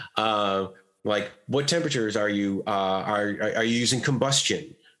 folks. Like what temperatures are you using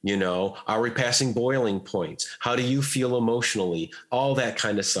combustion? You know, are we passing boiling points? How do you feel emotionally? All that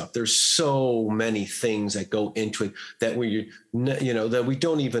kind of stuff. There's so many things that go into it that that we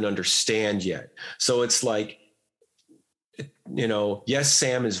don't even understand yet. So it's like, you know, yes,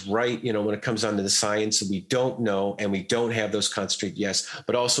 Sam is right. You know, when it comes down to the science, we don't know, and we don't have those concentrates. Yes.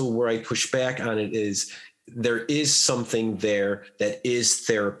 But also where I push back on it is there is something there that is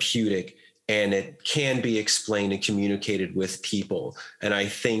therapeutic, and it can be explained and communicated with people. And I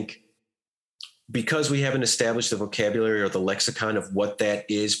think because we haven't established the vocabulary or the lexicon of what that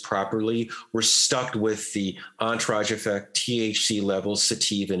is properly, we're stuck with the entourage effect, THC levels,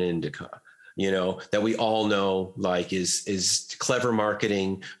 sativa and indica, you know, that we all know like is clever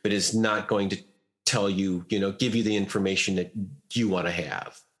marketing, but is not going to tell you, you know, give you the information that you want to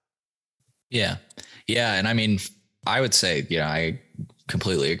have. Yeah. Yeah. And I mean, I would say, you know, I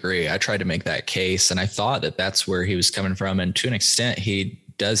completely agree. I tried to make that case, and I thought that that's where he was coming from. And to an extent, he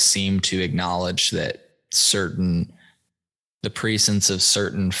does seem to acknowledge that the presence of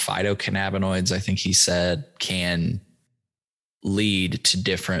certain phytocannabinoids, I think he said, can lead to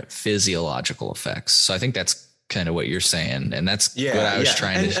different physiological effects. So I think that's kind of what you're saying. And that's what I was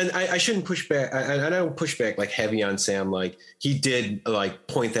trying to. And I shouldn't push back. I don't push back like heavy on Sam. Like he did like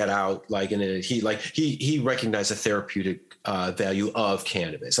point that out, like, and he recognized the therapeutic value of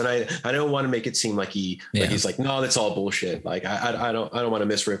cannabis. And I don't want to make it seem like he's like, no, that's all bullshit. Like I don't want to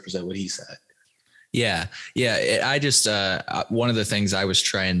misrepresent what he said. Yeah. Yeah. I just, one of the things I was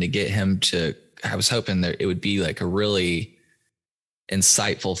trying to get him to, I was hoping that it would be like a really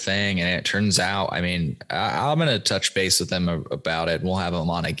insightful thing. And it turns out, I mean, I'm going to touch base with them about it, and we'll have them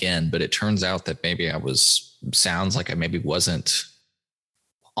on again, but it turns out that maybe sounds like I maybe wasn't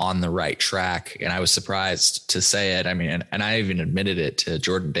on the right track. And I was surprised to say it. I mean, and I even admitted it to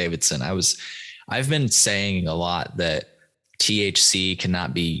Jordan Davidson. I've been saying a lot that THC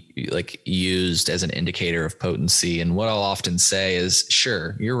cannot be like used as an indicator of potency. And what I'll often say is,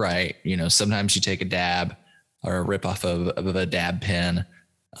 sure, you're right. You know, sometimes you take a dab or a rip off of a dab pen,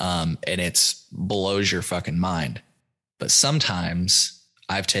 and it's blows your fucking mind. But sometimes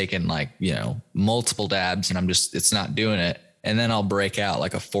I've taken like, you know, multiple dabs and it's not doing it. And then I'll break out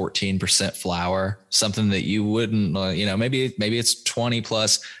like a 14% flower, something that you wouldn't, you know, maybe it's 20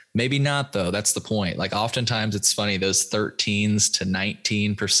 plus, maybe not though. That's the point. Like oftentimes it's funny, those 13s to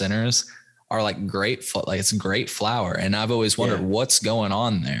 19%ers are like it's great flower. And I've always wondered what's going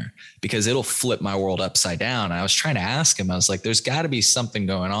on there, because it'll flip my world upside down. I was trying to ask him, I was like, there's gotta be something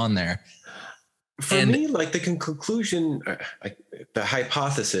going on there. For me, like the conclusion, the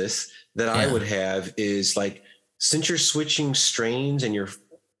hypothesis that I would have is like, since you're switching strains and you're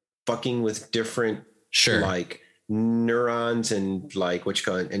fucking with different, like neurons and like what you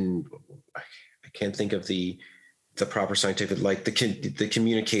call it, and I can't think of the the proper scientific, like the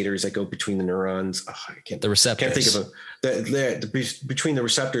communicators that go between the neurons. Oh, the receptors. Can't think of between the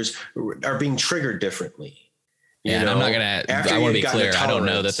receptors are being triggered differently. Yeah, and I'm not gonna. I want to be clear. I don't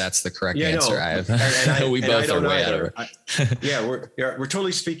know that that's the correct answer. No. We both are way out of it. Yeah, we're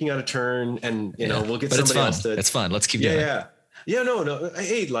totally speaking out of turn, and we'll get somebody else. It's fun. Let's keep doing it. Yeah, no.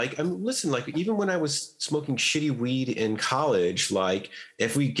 Hey, like, listen, like, even when I was smoking shitty weed in college, like,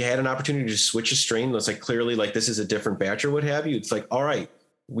 if we had an opportunity to switch a strain, that's like clearly like this is a different batch or what have you. It's like, all right,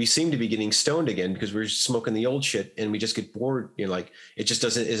 we seem to be getting stoned again because we're smoking the old shit and we just get bored. Like, it just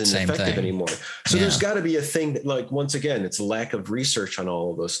isn't effective anymore. So there's got to be a thing that, like, once again, it's lack of research on all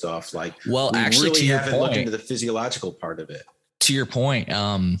of those stuff. Like, well, actually, really haven't looked into the physiological part of it. To your point,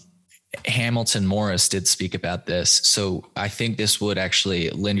 Hamilton Morris did speak about this. So I think this would actually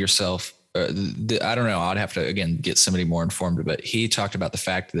lend yourself, I don't know, I'd have to, again, get somebody more informed, but he talked about the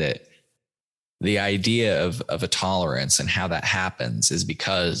fact that the idea of a tolerance and how that happens is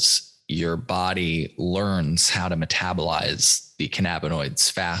because your body learns how to metabolize the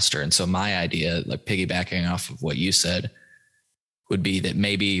cannabinoids faster. And so my idea, like piggybacking off of what you said, would be that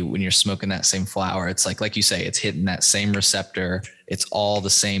maybe when you're smoking that same flower, it's like you say, it's hitting that same receptor. It's all the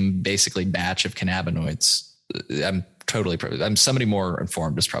same, basically, batch of cannabinoids. I'm somebody more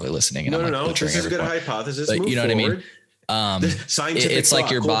informed is probably listening. And no. This is a good hypothesis. But you know forward. What I mean? Scientific it's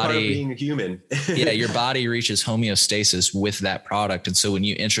like your body being human. Yeah, your body reaches homeostasis with that product. And so when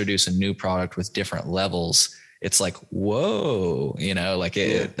you introduce a new product with different levels, it's like, whoa,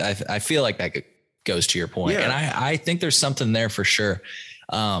 I feel like that goes to your point. And I think there's something there for sure.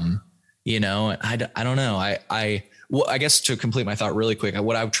 I don't know. I guess to complete my thought really quick,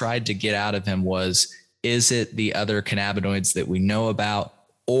 what I've tried to get out of him was, is it the other cannabinoids that we know about,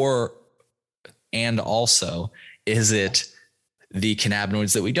 and also is it the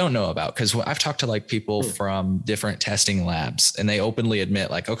cannabinoids that we don't know about? Because I've talked to like people from different testing labs, and they openly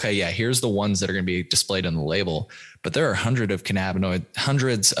admit like, okay, yeah, here's the ones that are going to be displayed on the label, but there are hundreds of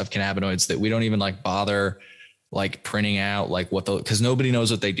cannabinoids that we don't even like bother like printing out like because nobody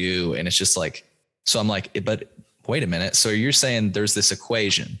knows what they do. And it's just like, so I'm like, but wait a minute. So you're saying there's this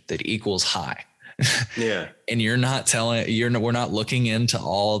equation that equals high. Yeah. And we're not looking into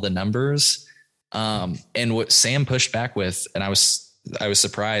all the numbers. And what Sam pushed back with, and I was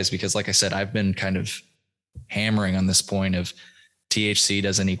surprised because, like I said, I've been kind of hammering on this point of THC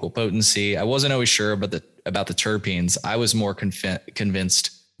doesn't equal potency. I wasn't always sure about the terpenes. I was more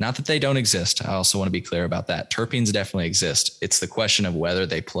convinced, not that they don't exist. I also want to be clear about that. Terpenes definitely exist. It's the question of whether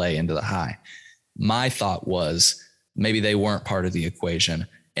they play into the high. My thought was maybe they weren't part of the equation,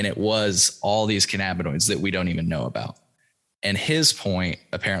 and it was all these cannabinoids that we don't even know about. And his point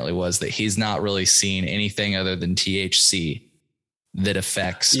apparently was that he's not really seen anything other than THC that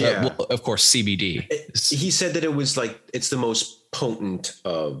affects, of course, CBD. He said that it was like, it's the most potent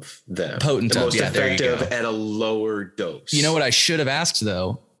of them. Most effective at a lower dose. You know what I should have asked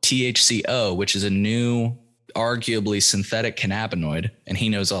though? THCO, which is a new, arguably synthetic cannabinoid. And he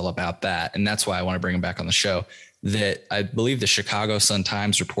knows all about that. And that's why I want to bring him back on the show. That I believe the Chicago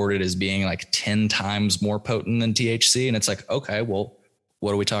Sun-Times reported as being like 10 times more potent than THC. And it's like, okay, well,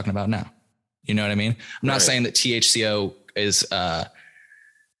 what are we talking about now? You know what I mean? I'm not saying that THCO is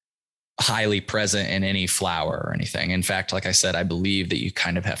highly present in any flower or anything. In fact, like I said, I believe that you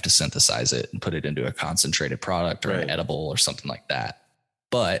kind of have to synthesize it and put it into a concentrated product or an edible or something like that.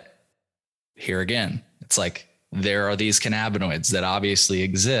 But here again, it's like there are these cannabinoids that obviously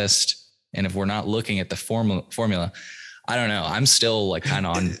exist. And if we're not looking at the formula, I don't know. I'm still like kind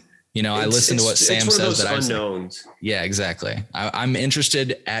of on, I listen to what Sam says. That unknowns. Yeah, exactly. I'm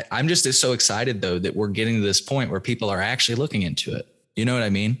interested I'm just so excited though, that we're getting to this point where people are actually looking into it. You know what I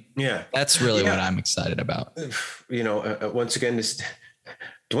mean? Yeah. That's really what I'm excited about. Once again,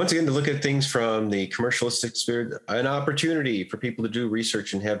 to look at things from the commercialistic spirit, an opportunity for people to do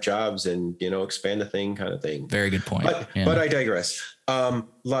research and have jobs and, expand the thing kind of thing. Very good point. But I digress.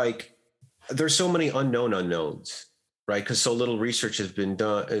 There's so many unknowns, right? Because so little research has been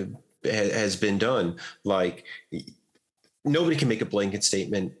done. Like nobody can make a blanket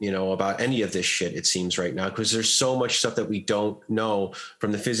statement, about any of this shit, it seems right now, because there's so much stuff that we don't know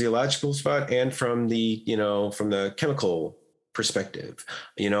from the physiological spot and from the, from the chemical perspective,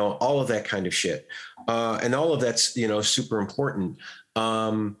 all of that kind of shit. And all of that's, super important.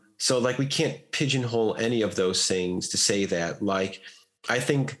 So like, we can't pigeonhole any of those things to say that, like, I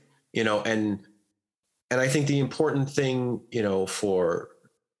think, and I think the important thing, for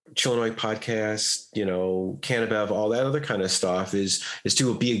Chillinois podcast, Cannabev, all that other kind of stuff is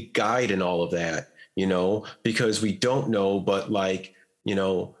to be a guide in all of that, because we don't know, but like,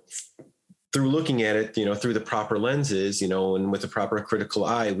 through looking at it, through the proper lenses, and with the proper critical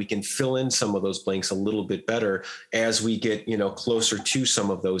eye, we can fill in some of those blanks a little bit better as we get, closer to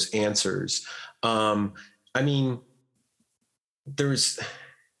some of those answers. I mean, there's,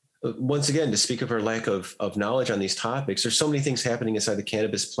 once again, to speak of our lack of knowledge on these topics, there's so many things happening inside the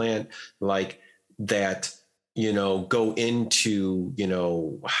cannabis plant, like that, go into,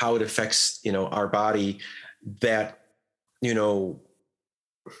 how it affects, our body, that,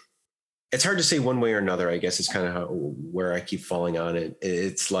 it's hard to say one way or another, I guess is kind of where I keep falling on it.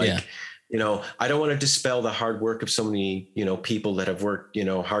 It's like, I don't want to dispel the hard work of so many, people that have worked,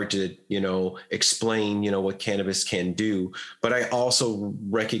 hard to, explain, what cannabis can do. But I also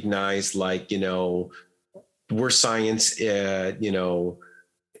recognize, like, where science, where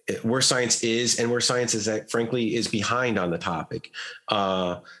science is, and where science is, frankly, is behind on the topic.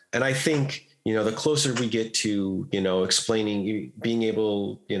 And I think, the closer we get to, explaining, being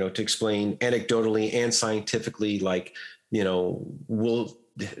able, to explain anecdotally and scientifically, like,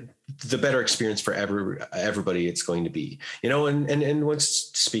 the better experience for everybody it's going to be, and once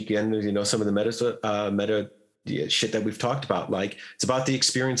speaking, some of the meta shit that we've talked about, like, it's about the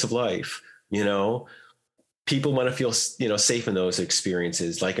experience of life, people want to feel, safe in those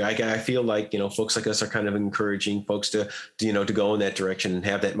experiences. Like, I feel like, folks like us are kind of encouraging folks to go in that direction and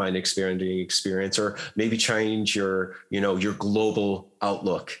have that mind experience, or maybe change your global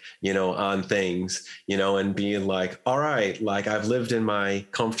outlook, on things, and being like, all right, like, I've lived on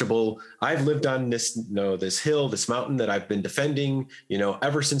this, this hill, this mountain that I've been defending,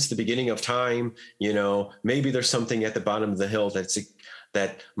 ever since the beginning of time. Maybe there's something at the bottom of the hill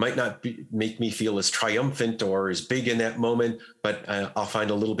that might not make me feel as triumphant or as big in that moment, but I'll find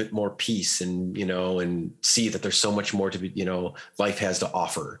a little bit more peace, and, and see that there's so much more to be, life has to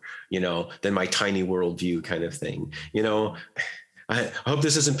offer, than my tiny worldview kind of thing. I hope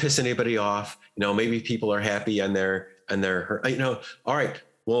this doesn't piss anybody off. Maybe people are happy on their, all right,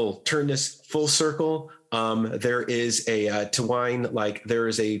 we'll turn this full circle. There is there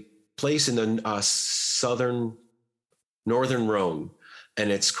is a place in the northern Rhone, and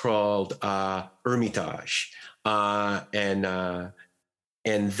it's called Hermitage. And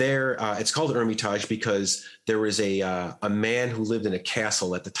there, it's called Hermitage because there was a man who lived in a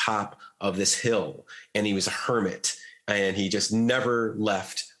castle at the top of this hill, and he was a hermit, and he just never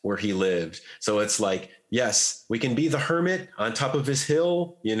left where he lived. So it's like, yes, we can be the hermit on top of his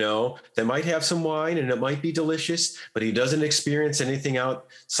hill, that might have some wine and it might be delicious, but he doesn't experience anything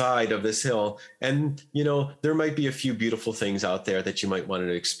outside of this hill. And, there might be a few beautiful things out there that you might want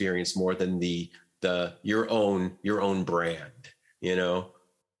to experience more than your own brand,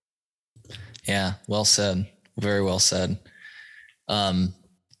 Yeah. Well said. Very well said.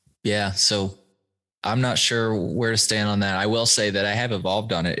 So I'm not sure where to stand on that. I will say that I have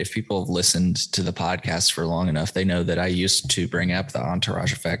evolved on it. If people have listened to the podcast for long enough, they know that I used to bring up the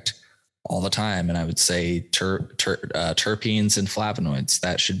entourage effect all the time. And I would say terpenes and flavonoids,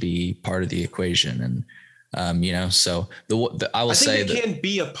 that should be part of the equation. And, so I will say that can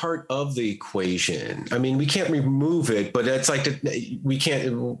be a part of the equation. I mean, we can't remove it, but it's like,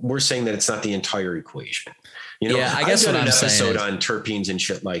 we're saying that it's not the entire equation. I guess I've done what I'm episode saying on terpenes and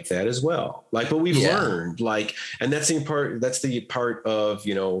shit like that as well. Like, but we've learned, like, and that's the part of,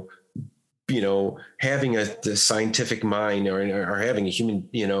 having the scientific mind or having a human,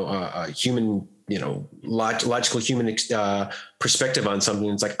 logical human perspective on something.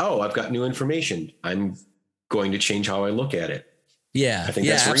 It's like, oh, I've got new information. I'm going to change how I look at it. Yeah. I think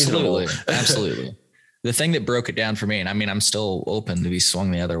that's absolutely. reasonable. Absolutely. The thing that broke it down for me, and I mean, I'm still open to be swung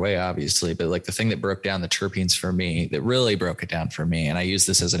the other way, obviously, but like the thing that broke down the terpenes for me, that really broke it down for me. And I use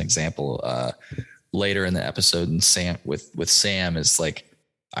this as an example later in the episode, and Sam with Sam, is like,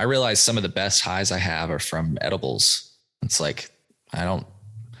 I realized some of the best highs I have are from edibles. It's like, I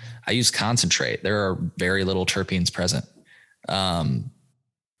use concentrate. There are very little terpenes present.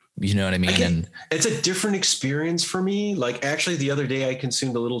 You know what I mean? And it's a different experience for me. Like, actually the other day I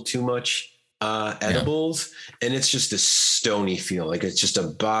consumed a little too much edibles, and it's just a stony feel. Like, it's just a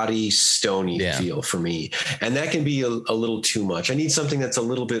body stony feel for me. And that can be a little too much. I need something that's a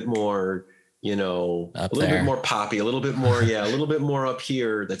little bit more, bit more poppy, a little bit more, a little bit more up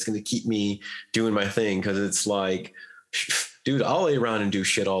here. That's going to keep me doing my thing. Cause it's like, dude, I'll lay around and do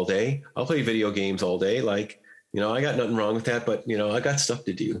shit all day. I'll play video games all day. Like, I got nothing wrong with that, but I got stuff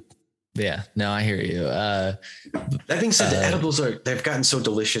to do. Yeah, no, I hear you. That being said, the edibles they've gotten so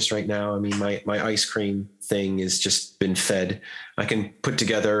delicious right now. I mean, my ice cream thing has just been fed. I can put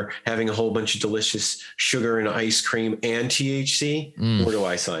together having a whole bunch of delicious sugar and ice cream and THC. Where do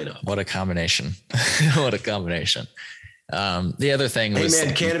I sign up? What a combination. What a combination. The other thing was,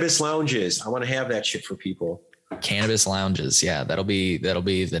 man, cannabis lounges. I want to have that shit for people. Cannabis lounges. Yeah, that'll be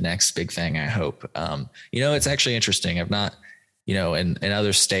the next big thing, I hope. It's actually interesting. I've not, in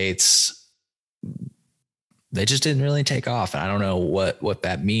other states, they just didn't really take off. And I don't know what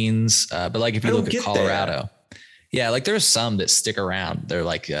that means. But like, if you look at Colorado, yeah, like there's some that stick around. They're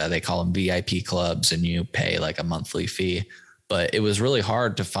like, they call them VIP clubs and you pay like a monthly fee. But it was really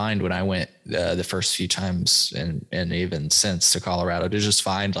hard to find when I went the first few times and even since to Colorado to just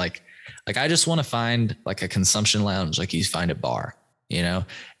find like I just want to find like a consumption lounge like you find a bar, and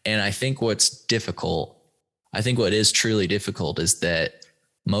I think what is truly difficult is that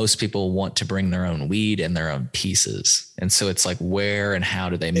most people want to bring their own weed and their own pieces. And so it's like, where and how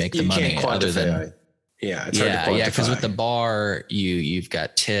do they make the money other than, it's hard to quantify. Because with the bar, you've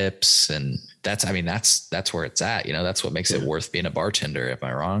got tips and that's where it's at, that's what makes it worth being a bartender. Am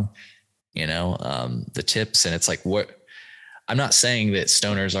I wrong? The tips, and it's like, I'm not saying that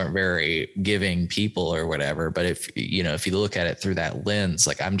stoners aren't very giving people or whatever, but if you look at it through that lens,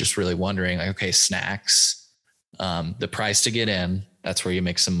 like I'm just really wondering, like, okay, snacks, the price to get in, that's where you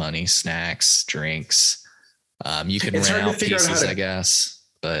make some money. Snacks, drinks, you can rent out pieces, I guess,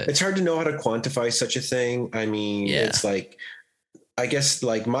 but it's hard to know how to quantify such a thing. I mean, it's like, I guess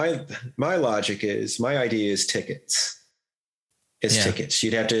like my logic is, my idea is tickets. Tickets.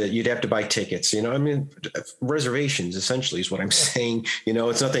 You'd have to buy tickets, reservations essentially is what I'm saying.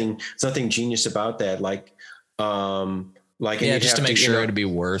 It's nothing genius about that. Just to make sure it'd be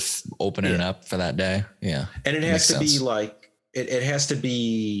worth opening it up for that day. Yeah. And it has to be like, it has to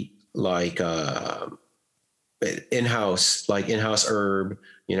be like, in-house herb,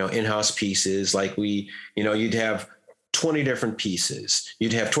 in-house pieces. Like you'd have 20 different pieces.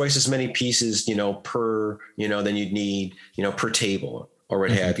 You'd have twice as many pieces, per, than you'd need, per table or what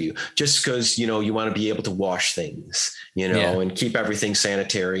have you, just because, you want to be able to wash things, and keep everything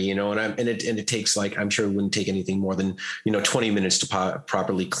sanitary, and it takes like, I'm sure it wouldn't take anything more than, 20 minutes to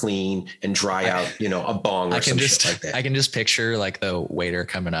properly clean and dry out, a bong or some shit like that. I can just picture like the waiter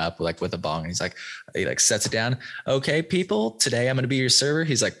coming up like with a bong and he sets it down. Okay, people, today I'm going to be your server.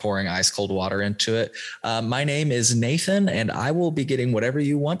 He's like pouring ice cold water into it. My name is Nathan and I will be getting whatever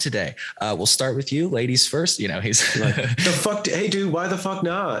you want today. We'll start with you, ladies first. He's like, the fuck, hey dude, why the fuck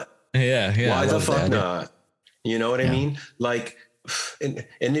not? Yeah. Why the fuck not? You know what I mean? Like, and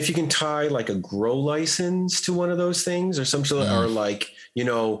if you can tie like a grow license to one of those things or some sort of, or like,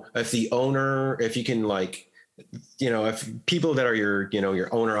 if the owner, if you can like, if people that are your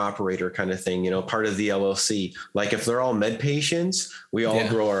owner operator kind of thing, part of the LLC, like if they're all med patients, we all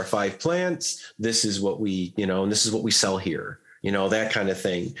grow our 5 plants. This is what we, and this is what we sell here. That kind of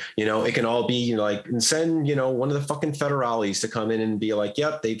thing, it can all be like, and send, one of the fucking federales to come in and be like,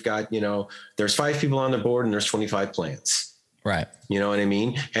 yep, they've got, there's 5 people on the board and there's 25 plants. Right. You know what I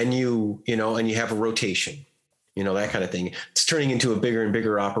mean? And and you have a rotation, that kind of thing. It's turning into a bigger and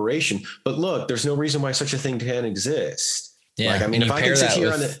bigger operation, but look, there's no reason why such a thing can exist. Yeah. Like, I mean, if I can sit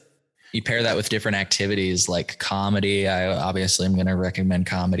here you pair that with different activities like comedy. I obviously am going to recommend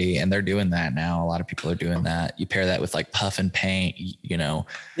comedy, and they're doing that now. A lot of people are doing that. You pair that with like puff and paint,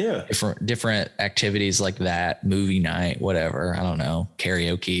 different activities like that, movie night, whatever. I don't know,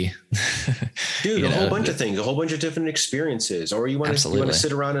 karaoke, dude, a whole bunch of things, a whole bunch of different experiences. Or you want to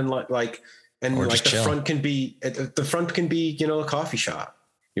sit around and the front can be a coffee shop.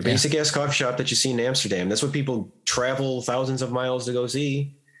 Your basic ass coffee shop that you see in Amsterdam. That's what people travel thousands of miles to go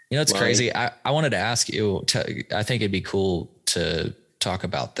see. It's crazy. I wanted to ask you, I think it'd be cool to talk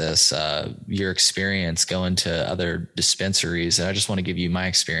about this, your experience going to other dispensaries. And I just want to give you my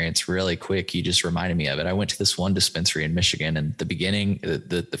experience really quick. You just reminded me of it. I went to this one dispensary in Michigan, and the beginning,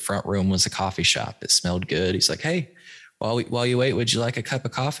 the front room was a coffee shop. It smelled good. He's like, hey, while you wait, would you like a cup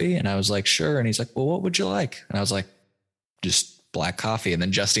of coffee? And I was like, sure. And he's like, well, what would you like? And I was like, just black coffee. And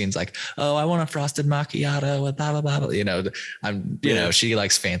then Justine's like, oh, I want a frosted macchiato with blah, blah, blah. She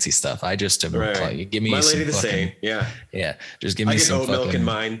likes fancy stuff. I just, give me my some lady the same. Yeah. Yeah. Just give me some oat milk in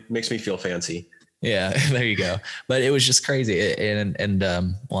mine. Makes me feel fancy. Yeah. There you go. But it was just crazy. And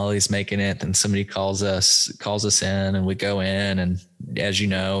while he's making it, then somebody calls us in, and we go in, and as you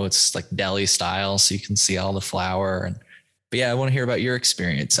know, it's like deli style. So you can see all the flour. But yeah, I want to hear about your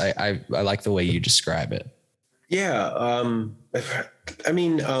experience. I like the way you describe it. Yeah. I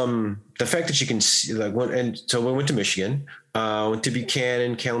mean, the fact that you can see, like, so we went to Michigan, went to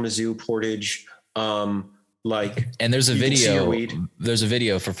Buchanan, Kalamazoo, Portage, and there's a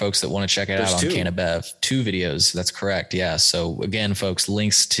video for folks that want to check it out on CannaBev. 2 videos. That's correct. Yeah. So again, folks,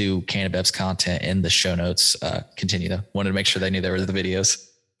 links to CannaBev's content in the show notes. Continue though. Wanted to make sure they knew there were the videos.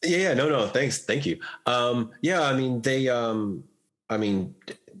 Yeah, no, thanks. Thank you. Yeah, I mean,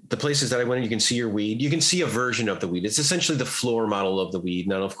 the places that I went, you can see your weed. You can see a version of the weed. It's essentially the floor model of the weed.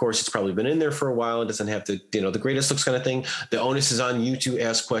 Now, of course, it's probably been in there for a while. It doesn't have to, the greatest looks kind of thing. The onus is on you to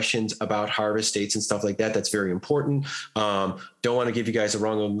ask questions about harvest dates and stuff like that. That's very important. Don't want to give you guys a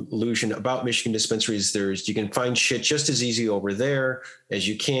wrong illusion about Michigan dispensaries. You can find shit just as easy over there as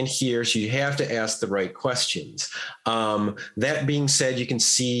you can here. So you have to ask the right questions. That being said, you can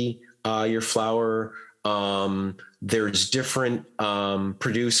see your flower. There's different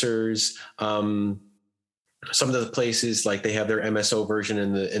producers. Some of the places, like, they have their MSO version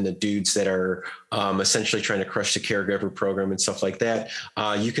and the dudes that are essentially trying to crush the caregiver program and stuff like that.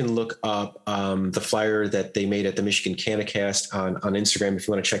 You can look up the flyer that they made at the Michigan CannaCast on Instagram if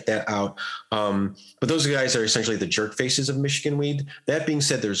you want to check that out. But those guys are essentially the jerk faces of Michigan weed. That being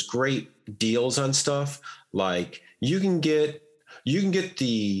said, there's great deals on stuff. Like, you can get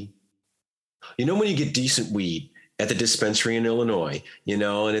the, when you get decent weed at the dispensary in Illinois,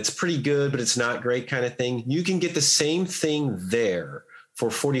 and it's pretty good, but it's not great kind of thing. You can get the same thing there for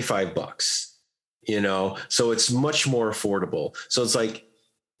 $45, so it's much more affordable. So it's like,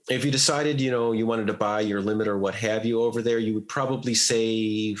 if you decided, you wanted to buy your limit or what have you over there, you would probably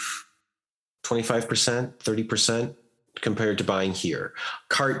save 25%, 30% compared to buying here.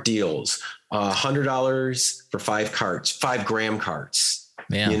 Cart deals, $100 for 5 gram carts.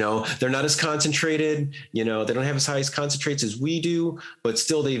 Yeah. They're not as concentrated, they don't have as high as concentrates as we do, but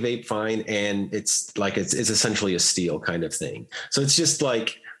still they vape fine. And it's like, it's essentially a steal kind of thing. So it's just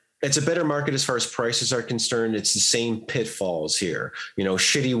like, it's a better market as far as prices are concerned. It's the same pitfalls here,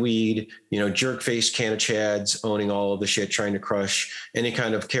 shitty weed, jerk-faced canna-chads owning all of the shit, trying to crush any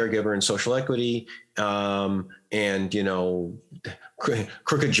kind of caregiver and social equity. And,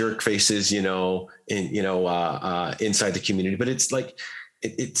 crooked jerk faces, inside the community. But it's like,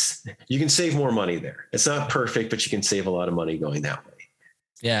 you can save more money there. It's not perfect, but you can save a lot of money going that way.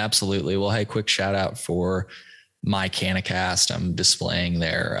 Yeah, absolutely. Well, hey, quick shout out for My CannaCast. I'm displaying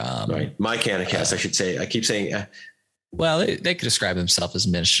their right. My CannaCast, I should say. I keep saying. Well, they could describe themselves as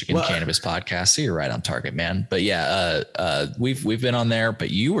Michigan Cannabis Podcast, so you're right on target, man. But yeah, we've been on there, but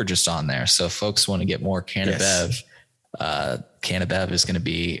you were just on there. So if folks want to get more CannaBev, CannaBev is going to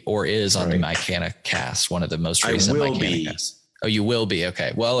be, or is on the My CannaCast, one of the most recent My CannaCasts. Oh, you will be.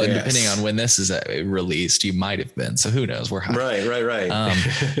 Okay. Well, and depending on when this is released, you might have been. So who knows? We're high. Right.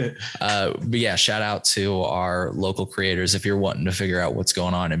 But yeah, shout out to our local creators. If you're wanting to figure out what's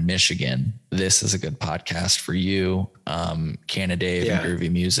going on in Michigan, this is a good podcast for you. Canna Dave and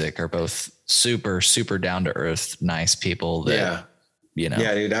Groovy Music are both super, super down to earth, nice people that,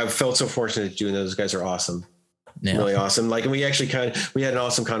 Yeah, dude, I've felt so fortunate doing those. Guys are awesome. Yeah. Really awesome. Like, and we actually we had an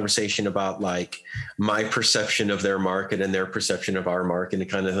awesome conversation about like my perception of their market and their perception of our market and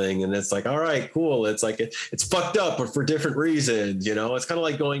kind of thing. And it's like, all right, cool. It's like, it's fucked up, but for different reasons, it's kind of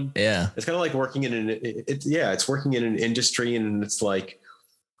like it's kind of like working in it's working in an industry, and it's like,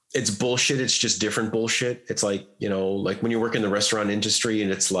 it's bullshit. It's just different bullshit. It's like, like when you work in the restaurant industry,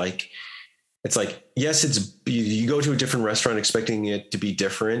 and it's like, yes, you go to a different restaurant expecting it to be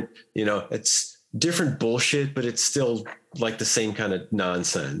different, it's different bullshit, but it's still like the same kind of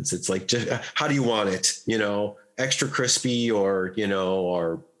nonsense. It's like, just, how do you want it? Extra crispy or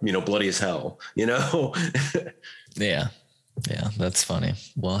bloody as hell, Yeah. Yeah. That's funny.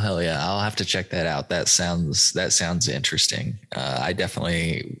 Well, hell yeah. I'll have to check that out. That sounds interesting. I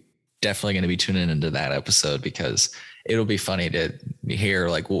definitely going to be tuning into that episode, because it'll be funny to hear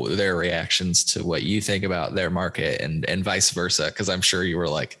like their reactions to what you think about their market and vice versa. Cause I'm sure you were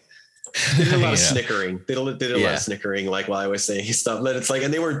like, they did a lot of snickering. They did a lot of snickering, like while I was saying stuff. But it's like,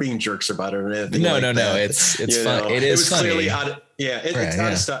 and they weren't being jerks about it or anything. No. It's fun. It was funny. Clearly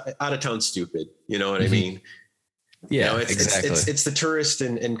it's out of town stupid. You know what I mean? Yeah, exactly. It's the tourist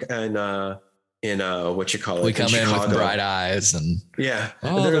in what you call it. We come in with bright eyes and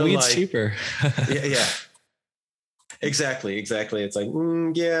the weed's like, cheaper. yeah. Exactly. It's like,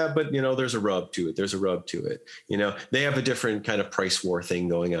 but there's a rub to it. They have a different kind of price war thing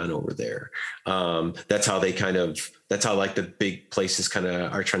going on over there. That's how like the big places kind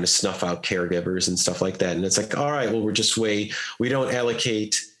of are trying to snuff out caregivers and stuff like that. And it's like, all right, well, we don't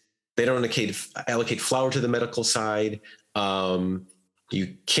allocate flour to the medical side.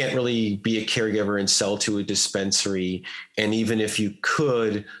 You can't really be a caregiver and sell to a dispensary. And even if you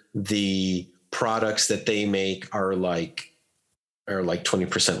could, the products that they make are like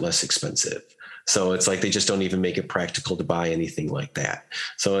 20% less expensive. So it's like, they just don't even make it practical to buy anything like that.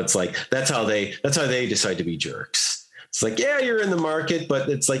 So it's like, that's how they decide to be jerks. It's like, yeah, you're in the market, but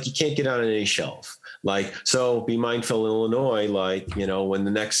it's like, you can't get on any shelf. Like, so be mindful, Illinois, like, you know, when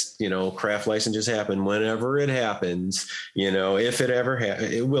the next, you know, craft licenses happen, whenever it happens, you know, if it ever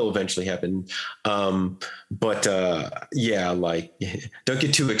it will eventually happen. Yeah, like, don't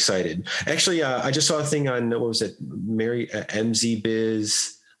get too excited. Actually, I just saw a thing on, what was it, Mary MZ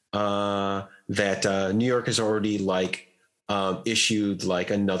Biz, that New York has already like issued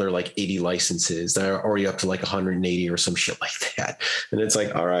like another like 80 licenses that are already up to like 180 or some shit like that. And it's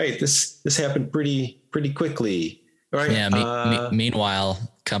like, all right, this happened pretty quickly. All right. Yeah. Meanwhile,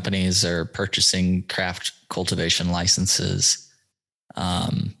 companies are purchasing craft cultivation licenses.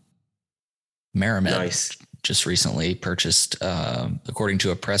 Maramed just recently purchased, according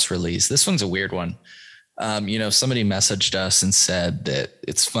to a press release. This one's a weird one. You know, somebody messaged us and said that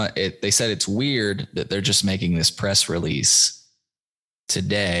it's fun. They said it's weird that they're just making this press release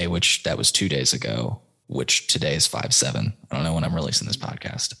today, which that was 2 days ago, which today is 5/7. I don't know when I'm releasing this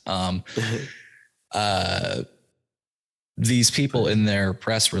podcast. These people in their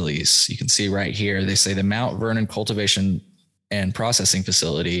press release, you can see right here, they say the Mount Vernon cultivation and processing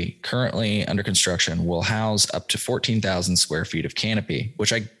facility currently under construction will house up to 14,000 square feet of canopy,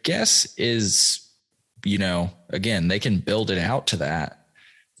 which I guess is, you know, again, they can build it out to that,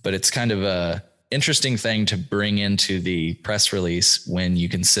 but it's kind of a interesting thing to bring into the press release when you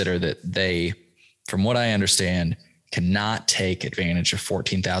consider that they, from what I understand, cannot take advantage of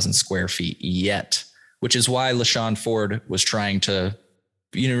 14,000 square feet yet, which is why LaShawn Ford was trying to,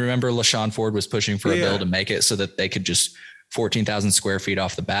 you know, remember LaShawn Ford was pushing for a bill to make it so that they could just 14,000 square feet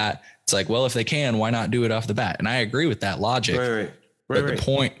off the bat. It's like, well, if they can, why not do it off the bat? And I agree with that logic. Right. But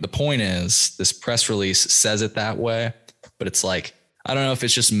the point is this press release says it that way, but it's like, I don't know if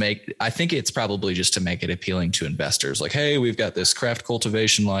it's just I think it's probably just to make it appealing to investors. Like, hey, we've got this craft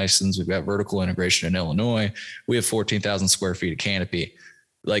cultivation license. We've got vertical integration in Illinois. We have 14,000 square feet of canopy.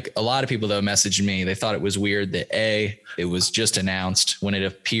 Like a lot of people though messaged me, they thought it was weird that it was just announced when it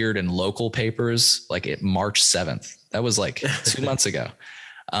appeared in local papers, like March 7th. That was like 2 months ago.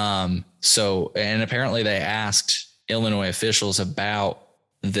 So, and apparently they asked Illinois officials about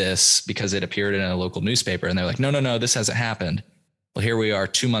this because it appeared in a local newspaper and they're like, no, this hasn't happened. Well, here we are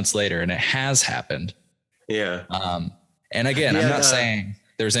 2 months later and it has happened. Yeah. And again, I'm not saying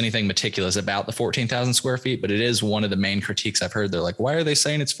there's anything meticulous about the 14,000 square feet, but it is one of the main critiques I've heard. They're like, why are they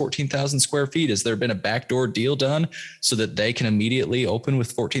saying it's 14,000 square feet? Has there been a backdoor deal done so that they can immediately open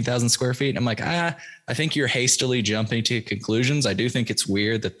with 14,000 square feet? And I'm like, I think you're hastily jumping to conclusions. I do think it's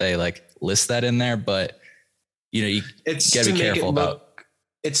weird that they like list that in there, but you know, you gotta be careful about.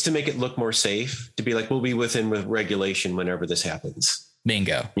 It's to make it look more safe, to be like, we'll be within with regulation whenever this happens.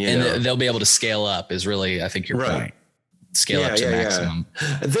 Bingo. And they'll be able to scale up is really, I think, your point. Scale up to maximum.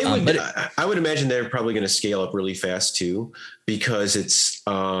 They would, I would imagine they're probably going to scale up really fast too, because it's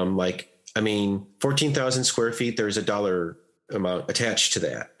like, I mean, 14,000 square feet, there's a dollar amount attached to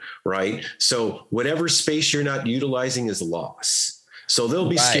that, right? So whatever space you're not utilizing is loss. So they'll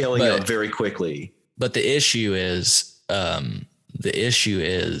be scaling up very quickly. But the issue is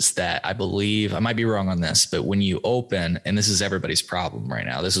that I believe, I might be wrong on this, but when you open, and this is everybody's problem right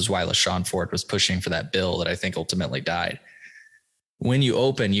now, this is why LaShawn Ford was pushing for that bill that I think ultimately died. When you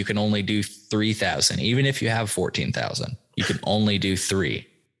open, you can only do 3,000. Even if you have 14,000, you can only do 3.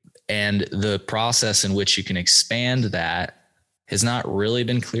 And the process in which you can expand that has not really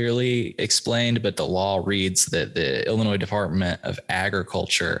been clearly explained, but the law reads that the Illinois Department of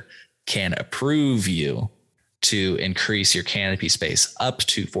Agriculture can approve you to increase your canopy space up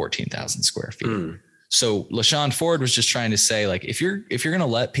to 14,000 square feet. So LaShawn Ford was just trying to say, like, if you're going to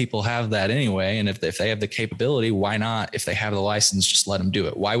let people have that anyway, and if they have the capability, why not, if they have the license, just let them do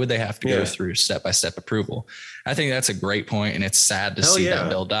it? Why would they have to go through step-by-step approval? I think that's a great point, and it's sad to see that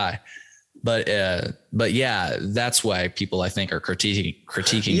bill die. But yeah, that's why people, I think, are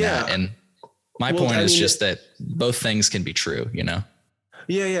critiquing that. And my point is just that both things can be true, you know?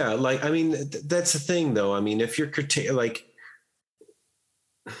 Yeah. Like, I mean, that's the thing though. I mean, if you're like,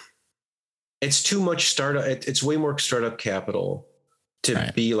 it's too much startup. It's way more startup capital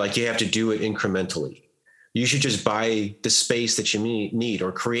to be like, you have to do it incrementally. You should just buy the space that you need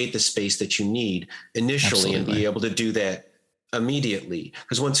or create the space that you need initially. Absolutely. And be able to do that immediately.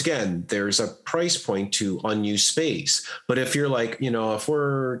 Because once again, there's a price point to unused space. But if you're like, you know, if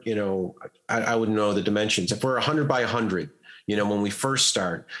we're, you know, I wouldn't know the dimensions. If we're 100 by 100, you know, when we first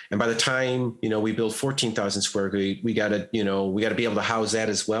start, and by the time, you know, we build 14,000 square feet, we got to be able to house that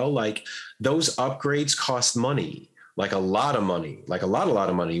as well. Like those upgrades cost money, like a lot of money, like a lot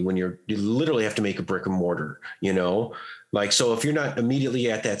of money when you literally have to make a brick and mortar, you know, like, so if you're not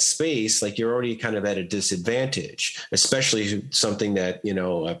immediately at that space, like you're already kind of at a disadvantage, especially something that, you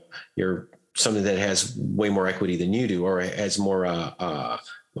know, you're something that has way more equity than you do, or has more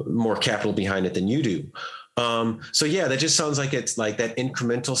capital behind it than you do. So yeah, that just sounds like it's like that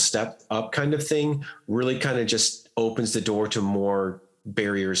incremental step up kind of thing really kind of just opens the door to more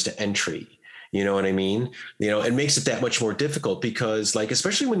barriers to entry. You know what I mean? It makes it that much more difficult because, like,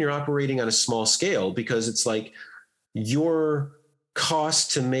 especially when you're operating on a small scale, because it's like your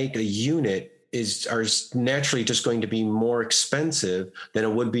cost to make a unit are naturally just going to be more expensive than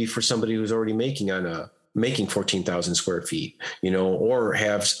it would be for somebody who's already making 14,000 square feet, or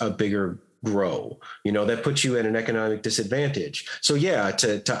have a bigger grow, that puts you at an economic disadvantage. So yeah,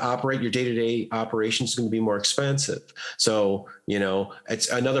 to operate your day-to-day operations is going to be more expensive. So, it's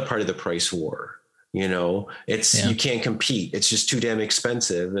another part of the price war, you can't compete. It's just too damn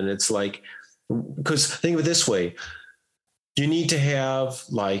expensive. And it's like, because think of it this way, you need to have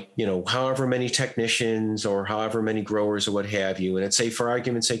however many technicians or however many growers or what have you. And let's say, for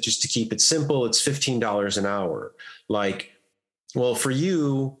argument's sake, just to keep it simple, it's $15 an hour. Well, for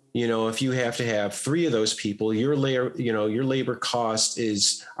you, if you have to have 3 of those people, your labor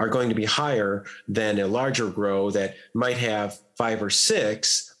costs are going to be higher than a larger grow that might have 5 or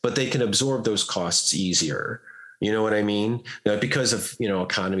 6, but they can absorb those costs easier. You know what I mean? Because of,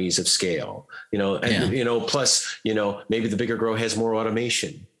 economies of scale, plus, maybe the bigger grow has more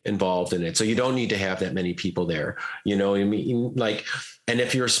automation involved in it. So you don't need to have that many people there, and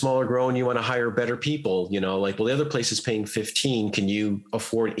if you're a smaller grow and you want to hire better people, the other place is paying 15. Can you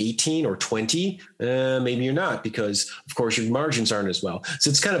afford 18 or 20? Maybe you're not, because of course your margins aren't as well. So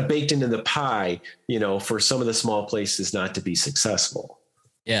it's kind of baked into the pie, for some of the small places not to be successful.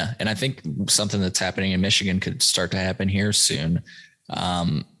 Yeah. And I think something that's happening in Michigan could start to happen here soon.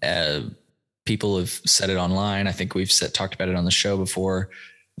 People have said it online. I think we've talked about it on the show before.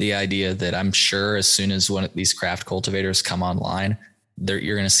 The idea that I'm sure as soon as one of these craft cultivators come online,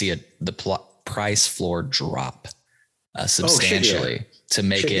 you're going to see the price floor drop substantially to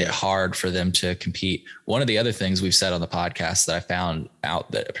make it hard for them to compete. One of the other things we've said on the podcast that I found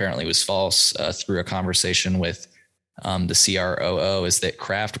out that apparently was false through a conversation with the CROO is that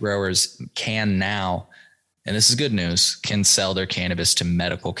craft growers can now, and this is good news, can sell their cannabis to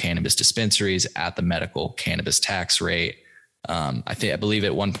medical cannabis dispensaries at the medical cannabis tax rate. I believe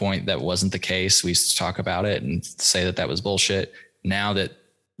at one point that wasn't the case. We used to talk about it and say that was bullshit. Now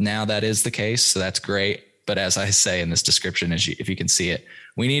that is the case. So that's great. But as I say in this description, if you can see it,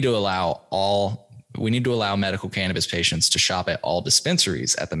 we need to allow medical cannabis patients to shop at all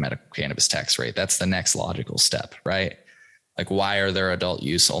dispensaries at the medical cannabis tax rate. That's the next logical step, right? Like, why are there adult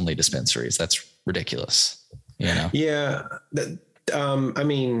use only dispensaries? That's ridiculous. Yeah. I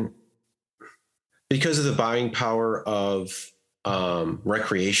mean, because of the buying power of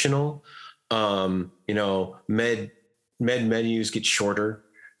recreational, med menus get shorter,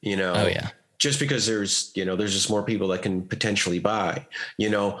 Oh yeah. Just because there's just more people that can potentially buy,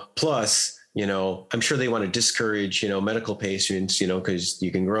 plus, I'm sure they want to discourage, medical patients, because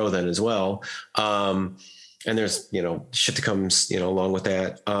you can grow then as well. And there's, shit that comes, along with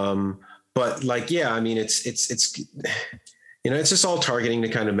that. But I mean, it's just all targeting to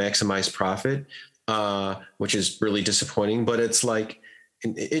kind of maximize profit, which is really disappointing, but it's like,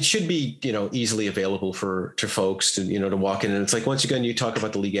 it should be, easily available to folks to, to walk in. And it's like, once again, you talk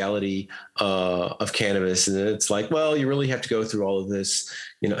about the legality of cannabis, and it's like, well, you really have to go through all of this,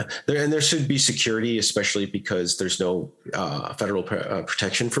 there should be security, especially because there's no federal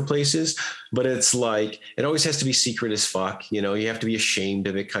protection for places. But it's like, it always has to be secret as fuck. You have to be ashamed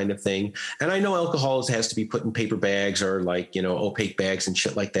of it, kind of thing. And I know alcohol has to be put in paper bags or opaque bags and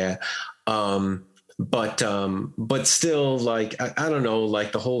shit like that. But still, like, I don't know,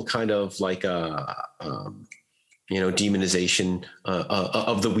 like the whole kind of like, demonization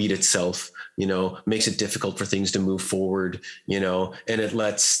of the weed itself, makes it difficult for things to move forward, and it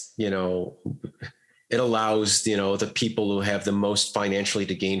lets, it allows, the people who have the most financially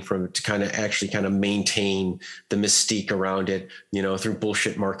to gain from it to kind of maintain the mystique around it, through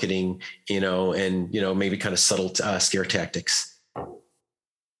bullshit marketing, and, maybe kind of subtle scare tactics.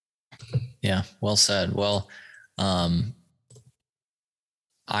 Yeah, well said. Well,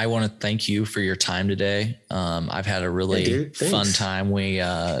 I want to thank you for your time today. I've had a really fun time. We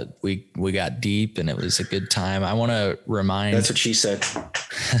got deep and it was a good time. I want to remind. That's what she said.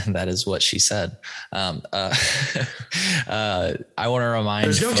 That is what she said. I want to remind.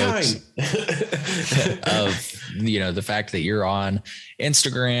 There's no time. Of the fact that you're on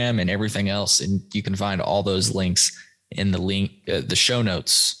Instagram and everything else, and you can find all those links in the show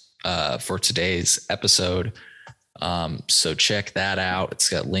notes for today's episode. So check that out. It's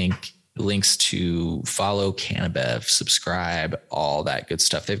got link links to follow Cannabev, subscribe, all that good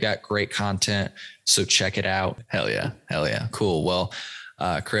stuff. They've got great content, so check it out. Hell yeah. Cool. Well,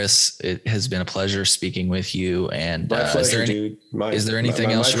 Chris, it has been a pleasure speaking with you. And my pleasure, is there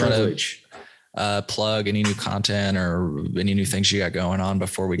anything else you want to plug? Any new content or any new things you got going on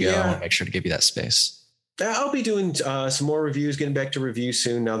before we go? I want to make sure to give you that space. I'll be doing some more reviews, getting back to review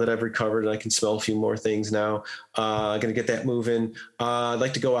soon now that I've recovered and I can smell a few more things now. Going to get that moving. I'd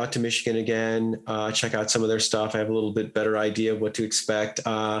like to go out to Michigan again, check out some of their stuff. I have a little bit better idea of what to expect.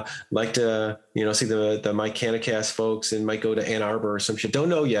 Like to, see the Mike Canacast folks, and might go to Ann Arbor or some shit. Don't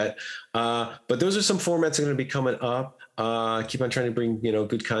know yet. But those are some formats that are going to be coming up. Keep on trying to bring,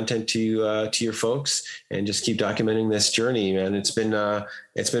 good content to your folks, and just keep documenting this journey, man. It's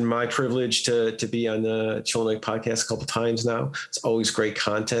been my privilege to be on the Chillinois podcast a couple of times now. It's always great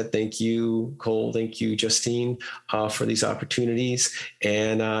content. Thank you, Cole. Thank you, Justine, for these opportunities.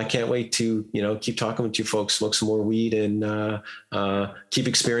 And I can't wait to, keep talking with you folks, smoke some more weed, and keep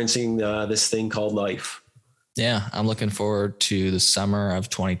experiencing this thing called life. Yeah, I'm looking forward to the summer of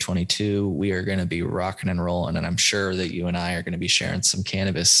 2022. We are going to be rocking and rolling, and I'm sure that you and I are going to be sharing some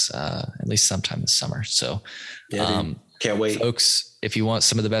cannabis at least sometime this summer. So can't wait. Folks, if you want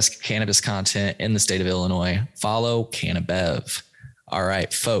some of the best cannabis content in the state of Illinois, follow Cannabev. All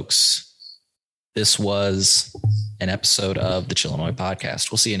right, folks, this was an episode of the Chillinois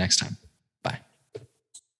podcast. We'll see you next time.